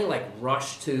not in any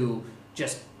rush to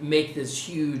just make this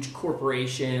huge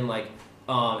corporation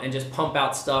and just pump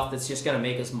out stuff that's just going to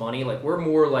make us money. We're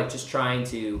more just trying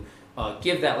to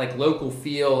give that local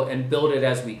feel and build it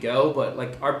as we go.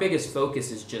 But our biggest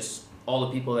focus is just all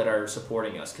the people that are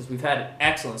supporting us, because we've had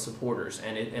excellent supporters,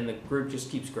 and the group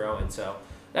just keeps growing. So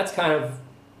that's kind of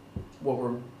what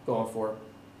we're going for.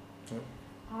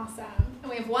 Awesome.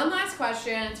 And we have one last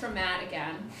question. It's from Matt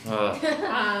again.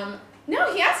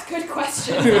 No, he asked good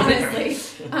questions, honestly.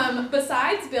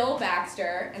 Besides Bill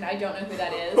Baxter, and I don't know who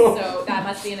that is, so that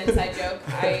must be an inside joke,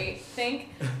 I think.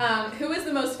 Who is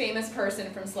the most famous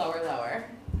person from Slow or Lower?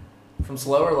 From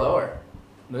Slow or Lower?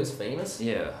 Most famous?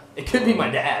 Yeah. It could be my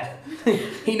dad.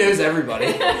 He knows everybody.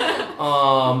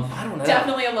 I don't know.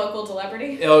 Definitely a local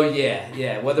celebrity. Oh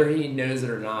yeah. Whether he knows it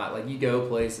or not, like you go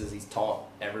places, he's taught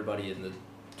everybody in the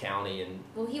county, and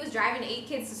Well, he was driving 8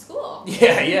 kids to school.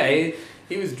 yeah.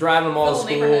 He was driving them all to Little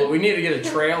school. neighborhood. We needed to get a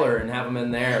trailer and have them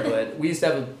in there, but we used to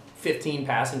have a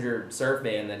 15-passenger surf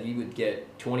van that he would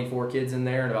get 24 kids in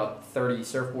there and about 30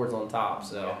 surfboards on top.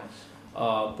 So.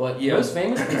 But Yeah. most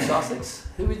famous from Sussex?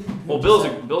 Who would you Well,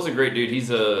 Bill's a great dude. He's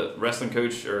a wrestling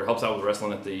coach or helps out with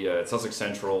wrestling at the at Sussex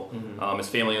Central. Mhm. His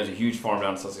family owns a huge farm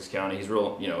down in Sussex County. He's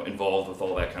real, involved with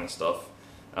all that kind of stuff.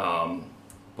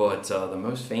 But the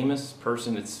most famous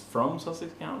person is from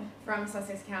Sussex County. From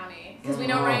Sussex County. Because we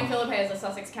know Ryan Philippe is a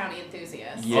Sussex County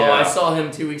enthusiast. Yeah. Oh, I saw him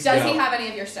 2 weeks ago. Does he have any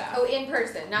of your stuff? Oh, in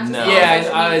person, not just No. on Yeah,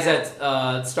 social I was media.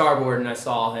 at Starboard and I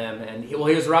saw him, and he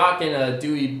was rocking a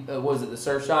Dewey. What was it, the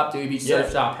surf shop? Dewey Beach Yeah.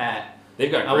 Surf Shop hat.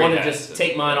 They've got. I great wanted to hats. just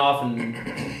take mine off and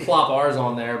plop ours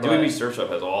on there, but Dewey Beach Surf Shop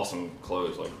has awesome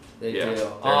clothes. Like they yeah, do. they're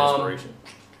an inspiration.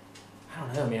 I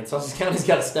don't know, man. Sussex County's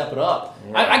got to step it up.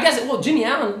 Yeah. I guess. Well, Jimmy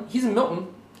Allen, he's in Milton.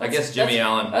 I guess Jimmy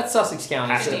Allen. That's Sussex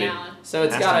County. Has to so, be. Allen. so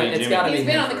it's Has to got be to. It's Jimmy. got to be. He's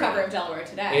been him on the for cover it. of Delaware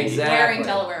Today. Exactly. Wearing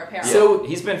Delaware apparel. So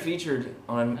he's been featured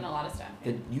on and a lot of stuff.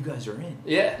 that you guys are in.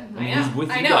 Yeah. I mean, know. he's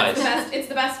with I you know. guys. It's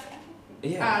the best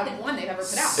Yeah. one they've ever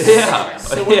put out. Yeah.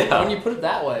 So when you put it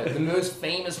that way, the most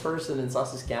famous person in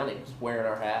Sussex County was wearing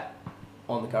our hat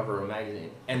on the cover of a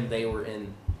magazine, and they were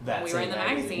in that. We were same in the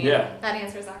magazine. Yeah. That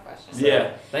answers that question. So,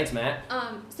 Yeah. Thanks, Matt.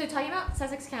 So talking about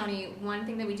Sussex County, one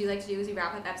thing that we do like to do as we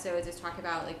wrap up episodes is talk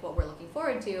about like what we're looking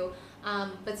forward to.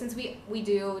 But since we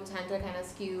do tend to kind of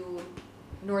skew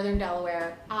northern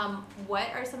Delaware, what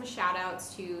are some shout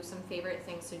outs to some favorite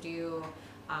things to do,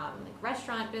 like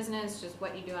restaurant business, just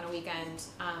what you do on a weekend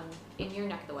in your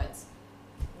neck of the woods?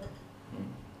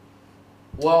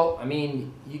 Well, I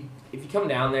mean, if you come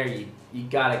down there, you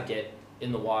gotta get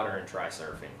in the water and try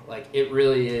surfing. Like, it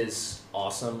really is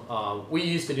awesome. We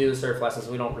used to do the surf lessons.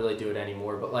 We don't really do it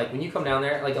anymore. But like when you come down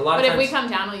there, like a lot But of if we times,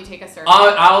 come down, will you take a surf?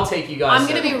 I'll take you guys. I'm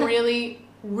gonna be surfing. really,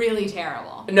 really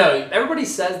terrible. No, everybody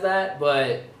says that,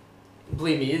 but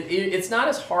believe me, it's not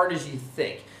as hard as you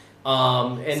think.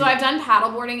 And So I've done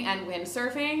paddleboarding and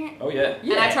windsurfing, Oh yeah.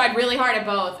 yeah, and I tried really hard at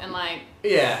both, and like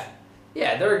Yeah,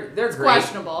 they're it's great.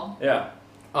 questionable. Yeah.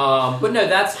 But no,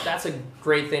 that's a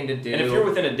great thing to do. And if you're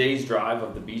within a day's drive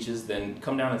of the beaches, then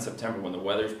come down in September when the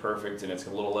weather's perfect and it's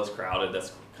a little less crowded.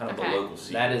 That's kind of Okay. the local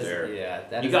scene that is there.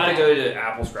 that You is got to the- go to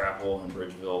Apple Scrapple in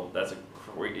Bridgeville. That's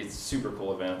it's a super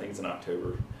cool event. I think it's in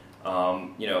October.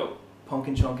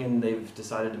 Pumpkin Chunkin, they've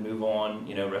decided to move on.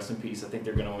 Rest in peace. I think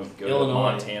they're going to go to Illinois.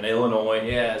 Montana, Illinois.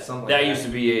 Yeah, something like That that. used to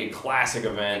be a classic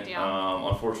event. Big deal.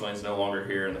 Unfortunately, it's no longer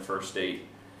here in the first state.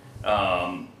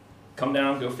 Come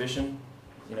down, go fishing.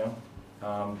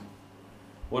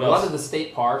 What a lot else? of the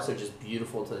state parks are just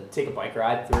beautiful to take a bike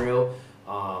ride through.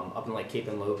 Up in like Cape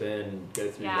and Lopin and go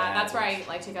through Yeah, that. that's where I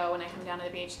like to go when I come down to the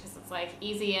beach because it's like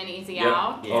easy in, easy Yep.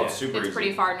 out. Yeah. Oh, it's super It's easy.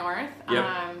 pretty far north. Yep.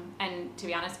 And to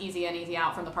be honest, easy in, easy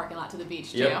out from the parking lot to the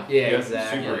beach Yep. too. Yeah, Yep.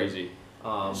 exactly. Super easy.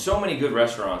 Um, So many good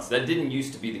restaurants. That didn't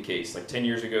used to be the case. Like 10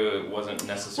 years ago, it wasn't Well,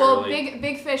 necessarily.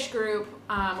 Big Fish Group,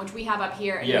 which we have up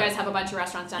here, and Yeah. you guys have a bunch of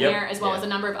restaurants down Yep. there, as well Yeah. as a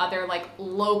number of other like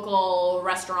local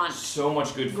restaurants. So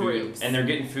much good food, Groups. and they're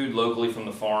getting food locally from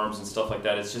the farms and stuff like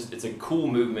that. It's a cool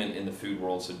movement in the food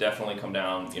world. So definitely come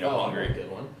down, oh, hungry. a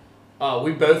good one.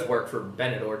 We both work for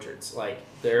Bennett Orchards. Like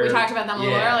they're We talked about them a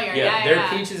little earlier. Yeah, their yeah.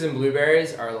 peaches and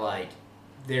blueberries are like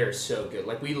they're so good.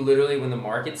 Like we literally, when the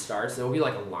market starts, there will be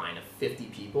like a line of 50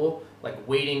 people like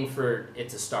waiting for it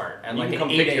to start. And And you like can at come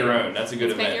 8 pick your a.m. own. That's a good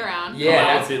Let's pick event. your own. Yeah, Come out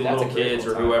that's- with the that's little a great kids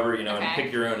or time. whoever, and Okay.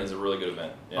 pick your own is a really good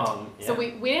event. Yeah. So Yeah.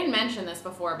 we didn't mention this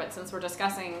before, but since we're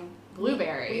discussing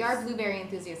blueberries, We are blueberry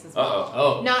enthusiasts as well.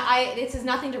 Uh-oh. Oh, This is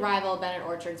nothing to rival Bennett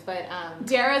Orchards, but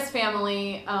Dara's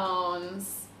family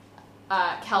owns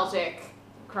Celtic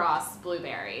Cross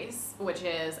Blueberries, which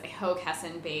is a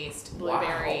Hockessin-based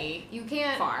blueberry. you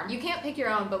can't Farm. you can't pick your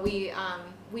own. But we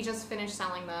just finished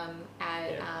selling them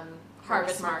at Yeah.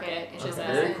 Harvest Market in in Chisholm. Chisholm.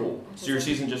 Very cool. which So your is-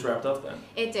 season just wrapped up then?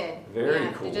 It did. Very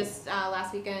yeah, cool. It just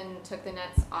last weekend took the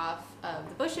nets off of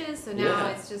the bushes, so now Yeah.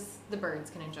 it's just the birds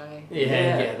can enjoy.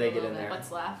 yeah, they A get little in there.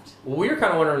 What's left? Well, we were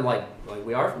kind of wondering, like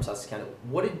we are from Sussex County.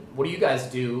 What do you guys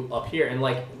do up here? And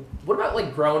like, what about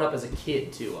like growing up as a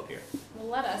kid too up here?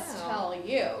 Let us Wow. tell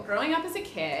you. Growing up as a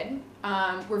kid,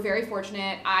 we're very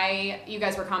fortunate. You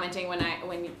guys were commenting when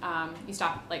you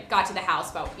got to the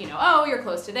house about, oh, you're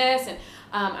close to this, and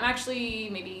I'm actually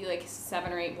maybe like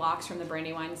 7 or 8 blocks from the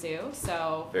Brandywine Zoo.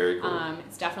 So Very cool.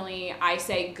 it's definitely, I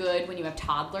say, good when you have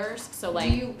toddlers. So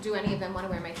like, Do any of them want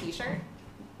to wear my T-shirt?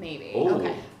 maybe. Oh.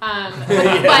 Okay.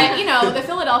 But the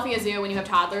Philadelphia Zoo, when you have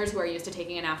toddlers who are used to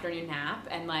taking an afternoon nap,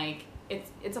 and like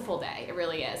it's a full day. It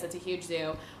really is. It's a huge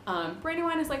zoo.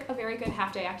 Brandywine is like a very good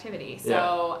half-day activity.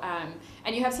 So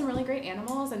and you have some really great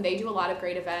animals, and they do a lot of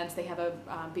great events. They have a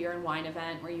beer and wine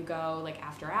event where you go like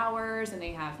after hours, and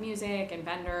they have music and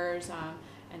vendors,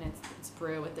 and it's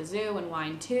brew at the zoo and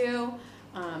wine too.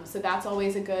 So that's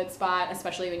always a good spot,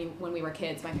 especially when we were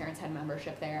kids. My parents had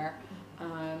membership there.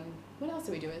 What else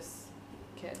do we do as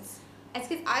kids? As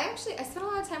kids, I spent a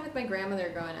lot of time with my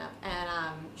grandmother growing up, and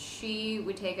she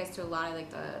would take us to a lot of like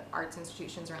the arts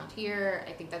institutions around here.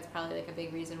 I think that's probably like a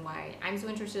big reason why I'm so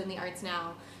interested in the arts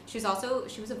now. She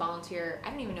was a volunteer.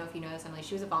 I don't even know if you know this, Emily.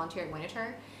 She was a volunteer at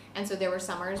Winter, and so there were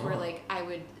summers where like I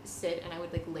would sit and I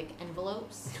would like lick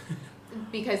envelopes.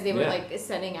 Because they were like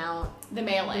sending out the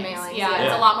mailings. Yeah.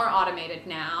 It's a lot more automated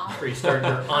now. Where you start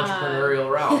your entrepreneurial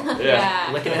route. Yeah.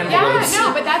 Licking envelopes. Yeah,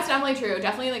 no, but that's definitely true.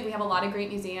 Definitely, like, we have a lot of great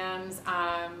museums.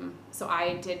 So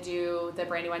I did do the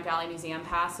Brandywine Valley Museum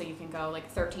Pass, so you can go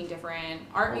like 13 different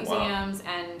art museums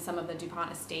and some of the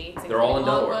DuPont estates. They're all in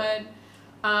Longwood.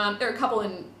 There are a couple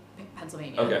in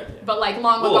Pennsylvania. Okay. But like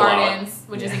Longwood Gardens,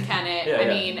 which is in Kennett. Yeah, I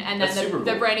mean, and then That's super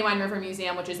the cool. Brandywine River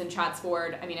Museum, which is in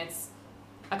Chatsford. I mean, it's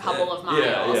a couple of miles,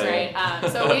 Yeah. right?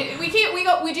 So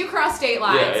we do cross state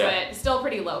lines, but still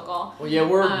pretty local. Well, yeah,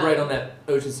 we're right on that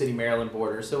Ocean City, Maryland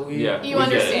border, so we You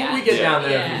understand. We get down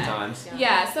there a Yeah. few times.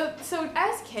 Yeah, so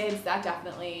as kids, that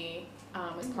definitely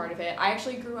was part of it. I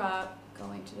actually grew up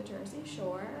going to the Jersey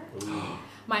Shore.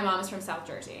 My mom is from South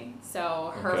Jersey,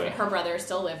 so her brothers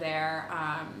still live there.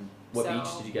 What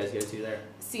beach did you guys go to there?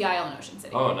 Sea Isle and Ocean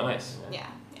City. Oh, nice. Yeah.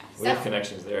 We have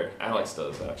connections there. Alex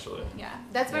does, actually. Yeah.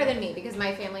 That's better than me because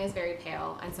my family is very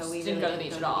pale, and so we Didn't really go to the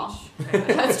beach didn't at all. the beach.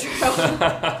 That's true.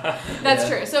 That's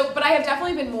true. So, but I have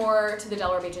definitely been more to the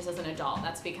Delaware beaches as an adult.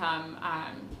 That's become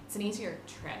it's an easier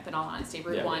trip. In all honesty,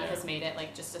 Route 1 has made it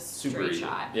like just a straight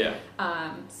shot. Yeah.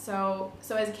 So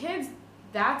as kids,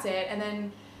 that's it. And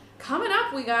then coming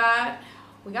up, we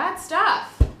got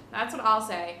stuff. That's what I'll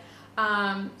say.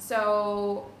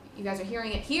 So you guys are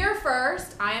hearing it here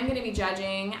first. I am going to be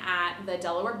judging at the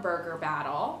Delaware Burger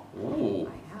Battle.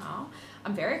 Ooh. I know.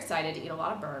 I'm very excited to eat a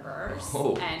lot of burgers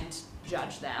and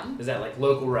judge them. Is that like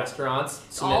local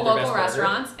restaurants? All local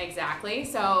restaurants, exactly.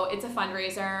 So it's a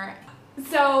fundraiser.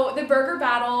 So the Burger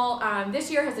Battle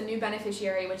this year has a new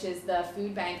beneficiary, which is the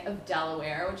Food Bank of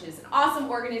Delaware, which is an awesome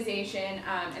organization,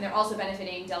 and they're also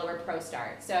benefiting Delaware Pro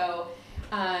Start. So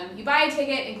you buy a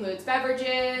ticket, includes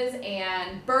beverages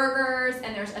and burgers,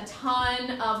 and there's a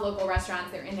ton of local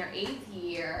restaurants. They're in their 8th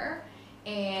year.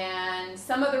 And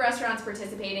some of the restaurants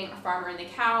participating are Farmer and the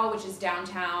Cow, which is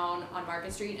downtown on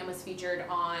Market Street and was featured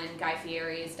on Guy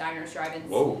Fieri's Diners,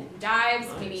 Drive-Ins, and Dives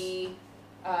maybe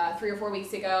 3 or 4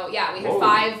 weeks ago. Yeah, we have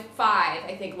five,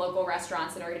 I think, local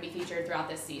restaurants that are going to be featured throughout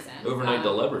this season. Overnight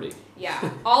celebrity.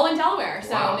 Yeah, all in Delaware.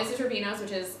 So Wow. Mrs. Rubino's,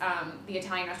 which is the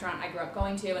Italian restaurant I grew up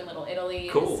going to in Little Italy,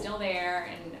 Cool. is still there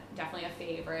and definitely a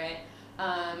favorite.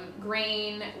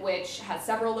 Grain, which has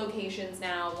several locations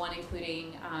now, one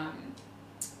including,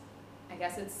 I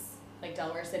guess it's like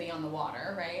Delaware City on the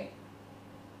water, right?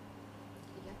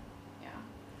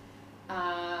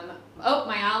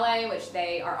 Mayale, which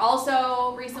they are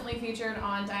also recently featured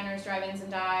on Diners, Drive-Ins,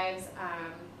 and Dives,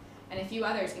 and a few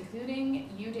others, including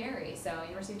U Dairy. So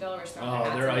University of Delaware's throwing their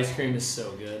hats their in ice there. cream is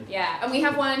so good. Yeah, and we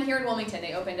have one here in Wilmington.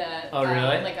 They opened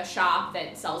like a shop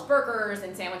that sells burgers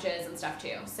and sandwiches and stuff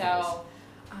too. So,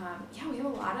 we have a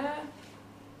lot of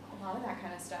that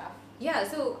kind of stuff. Yeah,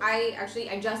 so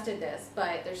I just did this,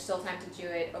 but there's still time to do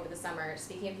it over the summer.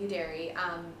 Speaking of U Dairy,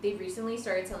 they recently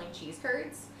started selling cheese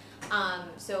curds.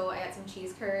 So I got some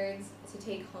cheese curds to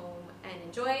take home and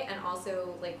enjoy, and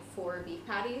also like 4 beef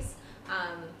patties.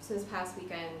 So this past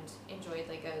weekend, enjoyed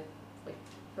like a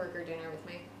burger dinner with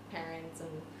my parents and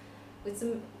with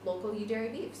some local U Dairy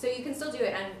beef. So you can still do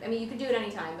it, and I mean you can do it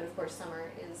anytime, but of course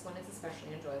summer is when it's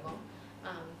especially enjoyable.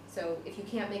 So if you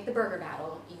can't make the burger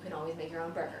battle, you can always make your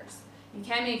own burgers. You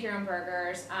can make your own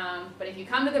burgers, but if you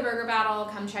come to the Burger Battle,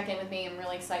 come check in with me. I'm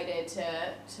really excited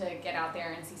to get out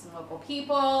there and see some local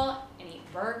people and eat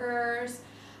burgers.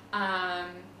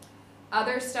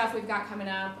 Other stuff we've got coming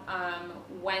up,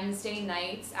 Wednesday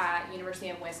nights at University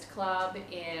of Whist Club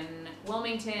in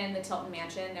Wilmington, the Tilton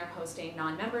Mansion. They're hosting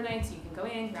non-member nights, so you can go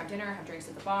in, grab dinner, have drinks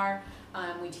at the bar.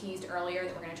 We teased earlier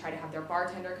that we're going to try to have their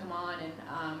bartender come on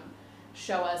and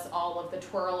show us all of the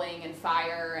twirling and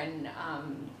fire and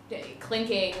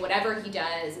clinking, whatever he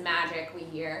does, magic we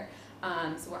hear.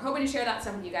 So we're hoping to share that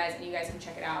stuff with you guys, and you guys can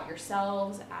check it out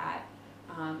yourselves at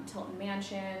Tilton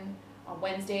Mansion on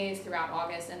Wednesdays throughout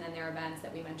August, and then their events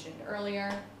that we mentioned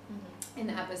earlier in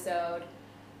the episode.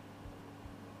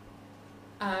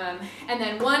 And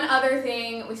then one other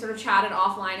thing, we sort of chatted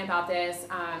offline about this.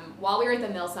 While we were at the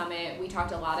Mill Summit, we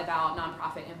talked a lot about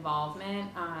nonprofit involvement,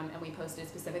 and we posted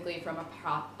specifically from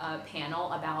a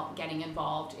panel about getting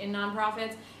involved in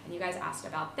nonprofits, and you guys asked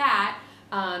about that.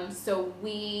 So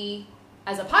we,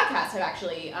 as a podcast, have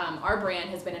actually, our brand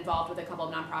has been involved with a couple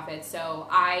of nonprofits. So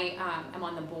I am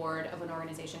on the board of an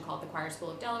organization called the Choir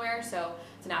School of Delaware. So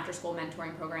it's an after-school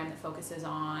mentoring program that focuses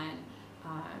on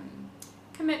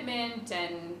commitment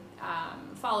and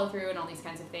follow-through and all these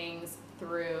kinds of things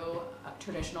through a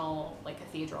traditional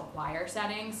cathedral choir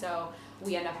setting. So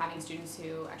we end up having students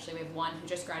who, actually we have one who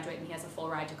just graduated and he has a full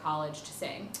ride to college to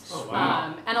sing. Oh,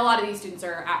 wow. And a lot of these students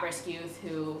are at-risk youth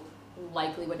who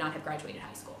likely would not have graduated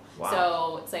high school. Wow.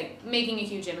 So it's making a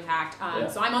huge impact.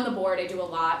 So I'm on the board. I do a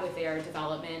lot with their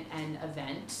development and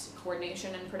event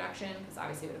coordination and production, because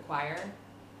obviously with a choir,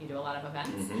 you do a lot of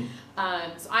events.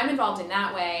 So I'm involved in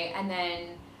that way. And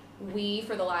then we,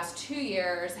 for the last 2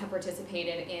 years, have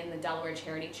participated in the Delaware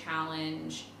Charity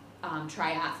Challenge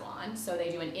triathlon. So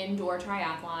they do an indoor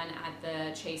triathlon at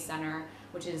the Chase Center,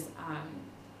 which is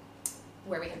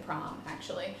where we had prom,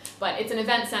 actually. But it's an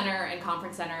event center and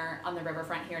conference center on the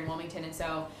riverfront here in Wilmington. And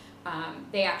so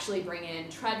they actually bring in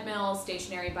treadmills,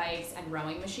 stationary bikes, and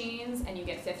rowing machines, and you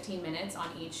get 15 minutes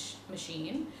on each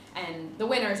machine. And the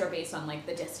winners are based on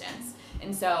the distance.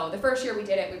 And so the first year we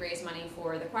did it, we raised money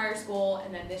for the choir school,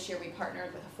 and then this year we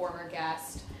partnered with a former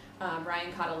guest,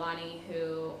 Ryan Catalani,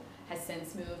 who has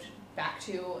since moved back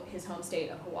to his home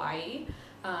state of Hawaii.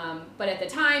 But at the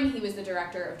time, he was the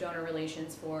director of donor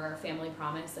relations for Family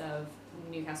Promise of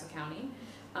Newcastle County,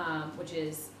 which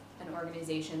is an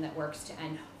organization that works to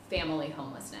end family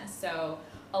homelessness. So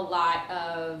a lot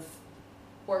of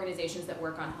organizations that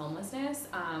work on homelessness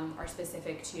are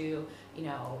specific to,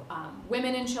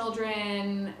 women and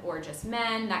children or just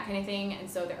men, that kind of thing. And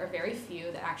so there are very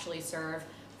few that actually serve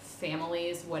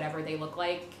families, whatever they look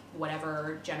like,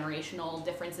 whatever generational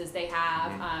differences they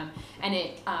have.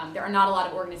 There are not a lot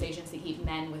of organizations that keep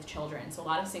men with children. So a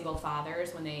lot of single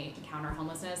fathers, when they encounter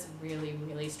homelessness, really,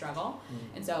 really struggle.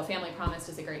 And so Family Promise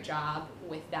does a great job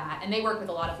with that. And they work with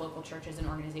a lot of local churches and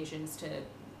organizations to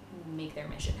make their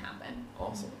mission happen.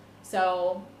 Awesome.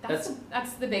 So that's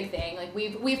the big thing.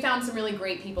 We've found some really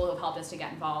great people who have helped us to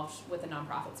get involved with the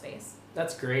nonprofit space.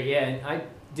 That's great. Yeah, and I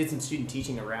did some student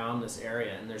teaching around this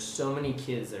area, and there's so many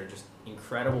kids that are just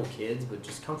incredible kids, but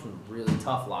just come from really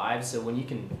tough lives. So when you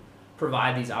can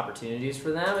provide these opportunities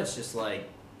for them, it's just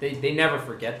they never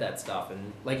forget that stuff.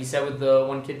 And like you said, with the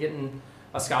one kid getting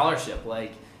a scholarship,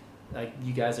 like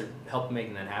you guys are helping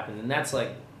making that happen, and that's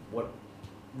what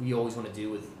we always want to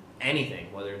do with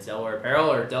anything, whether it's Delaware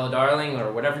Apparel or Della Darling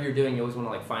or whatever you're doing. You always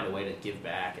want to find a way to give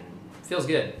back, and it feels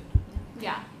good.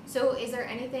 Yeah. So is there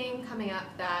anything coming up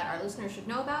that our listeners should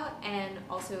know about, and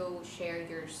also share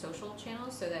your social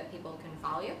channels so that people can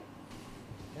follow you?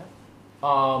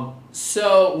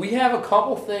 So we have a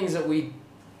couple things that we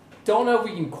don't know if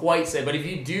we can quite say, but if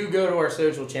you do go to our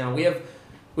social channel, we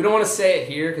don't want to say it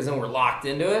here because then we're locked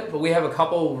into it, but we have a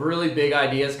couple really big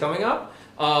ideas coming up.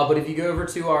 But if you go over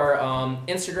to our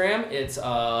Instagram, it's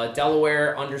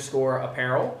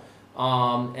Delaware_apparel.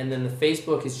 And then the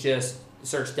Facebook is just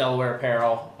search Delaware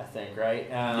Apparel, I think, right?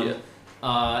 Yeah.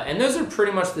 And those are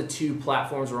pretty much the two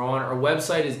platforms we're on. Our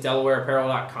website is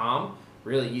DelawareApparel.com.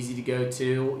 Really easy to go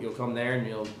to. You'll come there and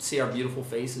you'll see our beautiful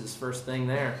faces first thing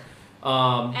there.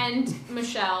 And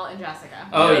Michelle and Jessica.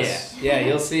 Oh, yes. Yeah,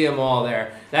 you'll see them all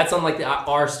there. That's on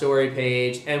our story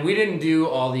page. And we didn't do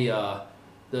all the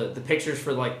pictures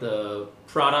for the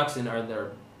products and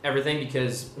their everything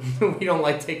because we don't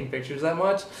like taking pictures that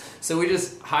much. So we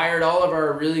just hired all of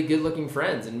our really good looking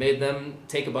friends and made them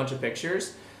take a bunch of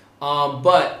pictures.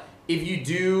 But if you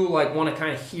do want to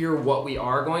kind of hear what we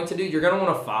are going to do, you're going to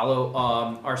want to follow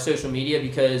our social media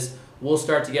because we'll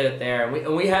start to get it there.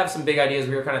 And we have some big ideas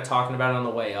we were kind of talking about on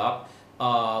the way up.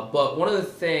 But one of the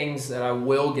things that I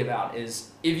will give out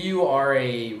is if you are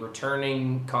a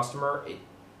returning customer,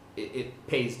 it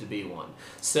pays to be one.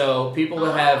 So people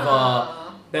that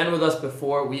have been with us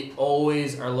before, we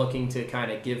always are looking to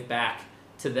kind of give back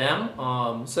to them.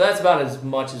 So that's about as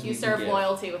much as we can give. You serve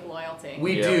loyalty with loyalty.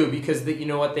 We do because you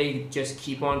know what, they just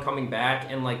keep on coming back,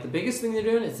 and the biggest thing they're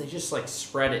doing is they just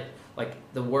spread it,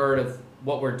 the word of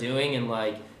what we're doing, and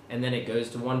and then it goes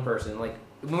to one person. Like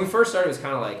when we first started, it was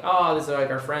kind of like, oh, these are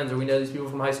like our friends, or we know these people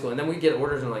from high school, and then we get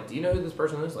orders and like, do you know who this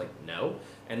person is? Like, no.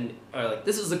 And like,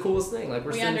 this is the coolest thing. Like,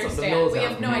 we're We seeing the understand. mills We out.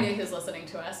 have no idea who's listening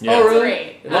to us. Yeah. It's Oh, really?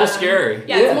 great. A little scary.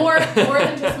 Yeah, it's more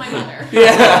than just my mother.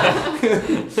 Yeah.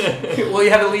 Well, you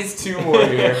have at least 2 more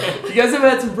here. You guys have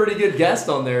had some pretty good guests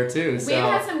on there too. So We've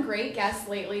had some great guests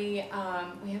lately.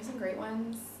 We have some great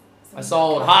ones. I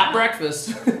saw Hot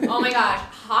Breakfast. Oh my gosh,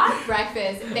 Hot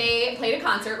Breakfast. They played a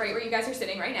concert right where you guys are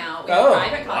sitting right now. We had Oh, a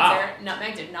private wow. concert.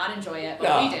 Nutmeg did not enjoy it, but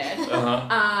No. we did.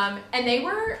 Uh-huh. And they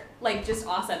were like just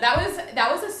awesome.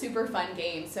 That was a super fun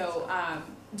game. So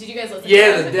did you guys listen?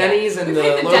 Yeah, to the it? Denny's and We the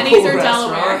played the local Denny's or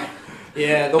restaurant. Delaware.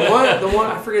 Yeah, the one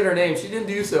I forget her name. She didn't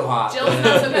do so hot. Jill's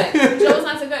not so good. Jill's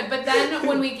not so good. But then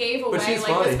when we gave away But she's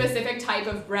like funny. the specific type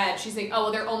of bread, she's like, "Oh,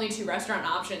 well, there are only 2 restaurant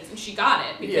options," and she got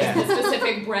it because Yeah. the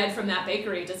specific bread from that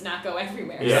bakery does not go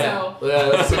everywhere. Yeah. So Yeah,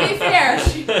 that's, to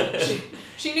be fair,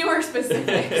 she knew her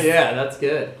specifics. yeah, that's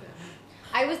good.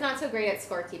 I was not so great at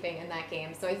scorekeeping in that game,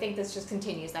 so I think this just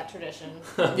continues that tradition.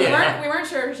 Yeah. We weren't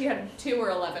sure if she had 2 or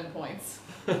 11 points.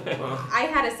 Well, I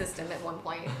had a system at one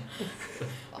point.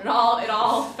 It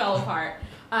all fell apart.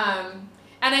 And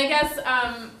I guess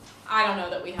I don't know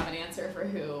that we have an answer for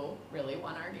who really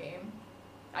won our game.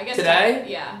 I guess Today?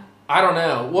 Yeah. I don't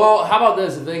know. Well, how about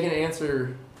this? If they can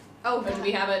answer. Oh, Or do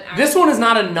we have an? This one is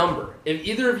not a number. If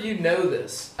either of you know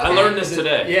this. I learned this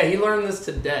today. Yeah, he learned this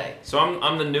today. So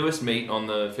I'm the newest mate on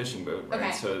the fishing boat, right?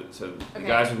 Okay. So the Okay.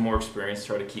 guys with more experience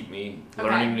try to keep me Okay.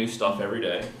 learning new stuff every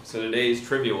day. So today's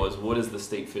trivia was, what is the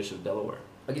state fish of Delaware?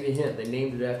 I'll give you a hint. They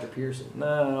named it after Pearson.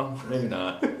 No, maybe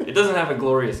not. It doesn't have a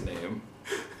glorious name,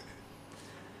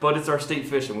 but it's our state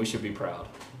fish, and we should be proud.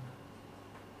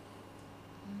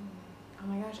 Oh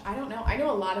my gosh, I don't know. I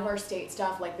know a lot of our state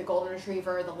stuff, like the golden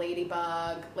retriever, the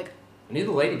ladybug, like I knew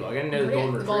the ladybug. I didn't know the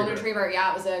golden retriever. golden retriever.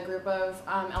 Yeah, it was a group of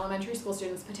elementary school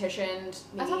students petitioned.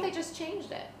 I thought me- they just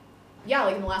changed it. Yeah,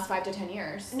 like in the last 5 to 10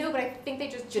 years. No, but I think they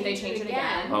just Did they changed change it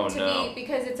again. again? Oh, to no. be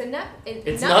because it's a nut.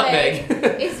 It's Nutmeg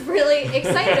nutmeg. is really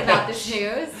excited about this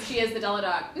news. She is the Della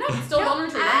dog. No, it's still golden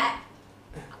retriever.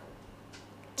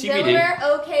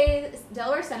 TBD.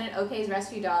 Delaware Senate okays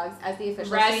rescue dogs as the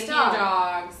official Rescue state dog.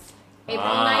 dogs. April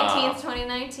Ah. 19th,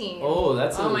 2019. Oh,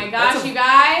 that's Oh a, my that's gosh, a- you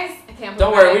guys! I can't believe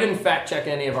Don't worry, I- we didn't fact check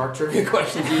any of our trivia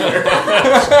questions either.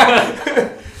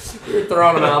 We were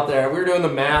throwing them out there. We were doing the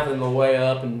math on the way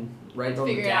up and right on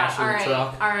the figure it out. dash All of the right,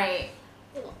 truck. all right.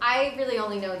 I really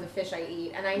only know the fish I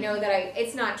eat, and I know that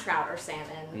it's not trout or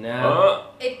salmon. No.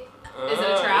 Is it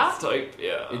a trout? It's type,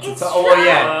 yeah. It's oh, well,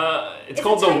 yeah. It's It's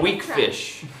called a the type of weak trout.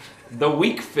 fish. The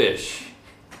weak fish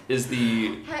is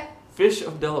the fish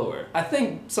of Delaware. I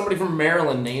think somebody from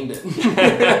Maryland named it.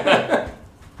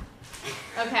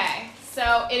 Okay,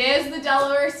 so it is the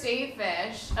Delaware state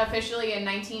fish, officially in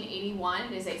 1981.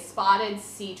 It is a spotted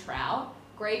sea trout,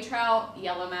 gray trout,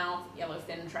 yellowmouth,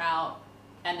 yellowfin trout,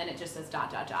 and then it just says ...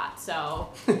 So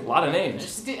A lot of names.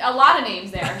 just a lot of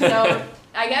names there. So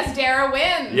I guess Dara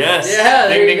wins. Yes. Yeah,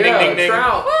 there Ding, you ding, go. ding, ding, ding.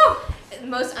 Trout. The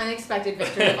most unexpected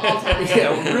victory of all time.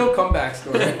 Yeah, real comeback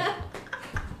story.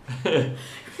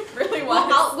 Really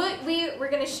was. Well,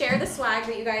 we're gonna share the swag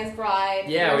that you guys brought.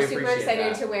 Yeah, we're we super appreciate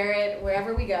excited that. to wear it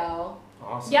wherever we go.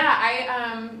 Awesome.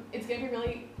 Yeah, it's gonna be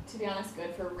really, to be honest,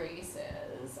 good for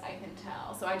races. I can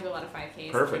tell. So I do a lot of 5Ks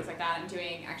and Perfect. things like that. I'm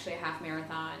doing actually a half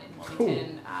marathon in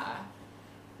Wilmington.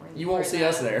 You won't see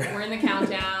us there. We're in the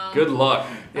countdown. Good luck.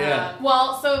 Yeah.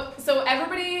 Well, so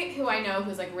everybody who I know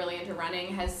who's like really into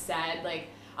running has said like,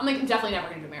 I'm like, I'm definitely never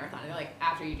gonna do a marathon. And they're like,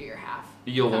 after you do your half,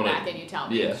 You'll come wanna- back and you tell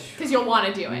me. yeah. Because you'll want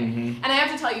to do it. Mhm. And I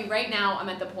have to tell you, right now, I'm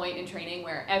at the point in training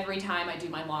where every time I do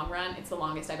my long run, it's the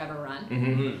longest I've ever run,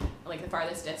 Mm-hmm. like the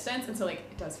farthest distance, and so like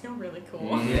it does feel really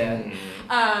cool. Yeah.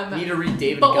 Um, Need to read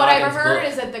David but what I've Goggins' heard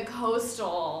book. is that the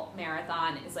coastal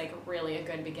marathon is like really a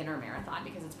good beginner marathon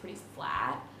because it's pretty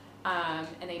flat.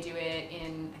 And they do it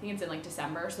in, I think it's in like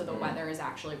December, so the weather is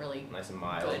actually really Nice and good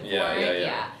mild. for Yeah, it.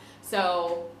 yeah.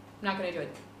 So I'm not gonna do it.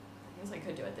 I guess I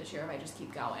could do it this year if I just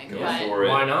keep going. Go but for it.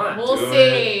 Why not? we'll Do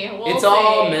see. We'll It's see.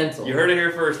 all mental. You heard it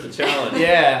here first, the challenge.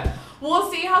 Yeah.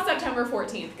 We'll see how September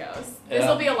 14th goes. This Yeah.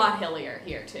 will be a lot hillier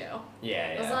here too.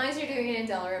 Yeah, As yeah. long as you're doing it in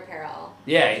Delaware apparel.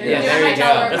 Yeah, You're yeah, doing there my you go.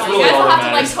 Delaware That's color. really You guys will all have that to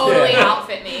like matters. totally Yeah.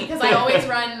 outfit me because I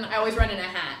always run in a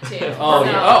hat too. Oh, So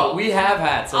yeah. Oh, we have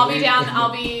hats. so I'll be we- down.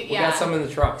 I'll be We yeah. got some in the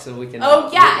truck, so we can. Oh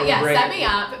yeah, we'll yeah. bring- Set me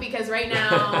up because right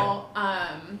now,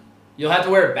 You'll have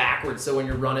to wear it backwards, so when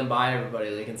you're running by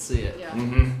everybody, they can see it. yeah.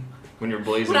 Mm-hmm. When you're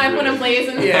blazing. When I'm through it.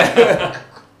 blazing, Yeah.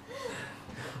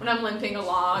 when I'm limping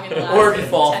along, and Or if you last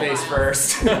fall 10 face miles.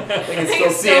 first, they can They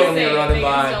still see it when see. you're running They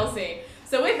by. can still see.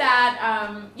 So with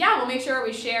that, we'll make sure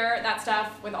we share that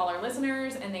stuff with all our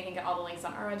listeners, and they can get all the links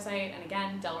on our website. And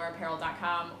again,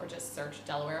 DelawareApparel.com, or just search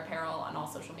Delaware Apparel on all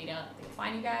social media. They can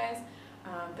find you guys.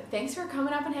 But thanks for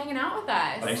coming up and hanging out with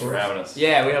us. Thanks for having us.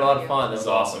 Yeah, we had a lot of fun. This was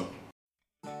awesome.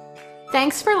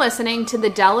 Thanks for listening to the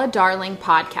Della Darling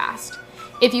podcast.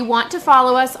 If you want to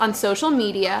follow us on social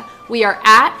media, we are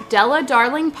at Della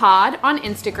Darling Pod on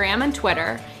Instagram and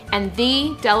Twitter, and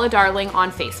The Della Darling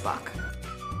on Facebook.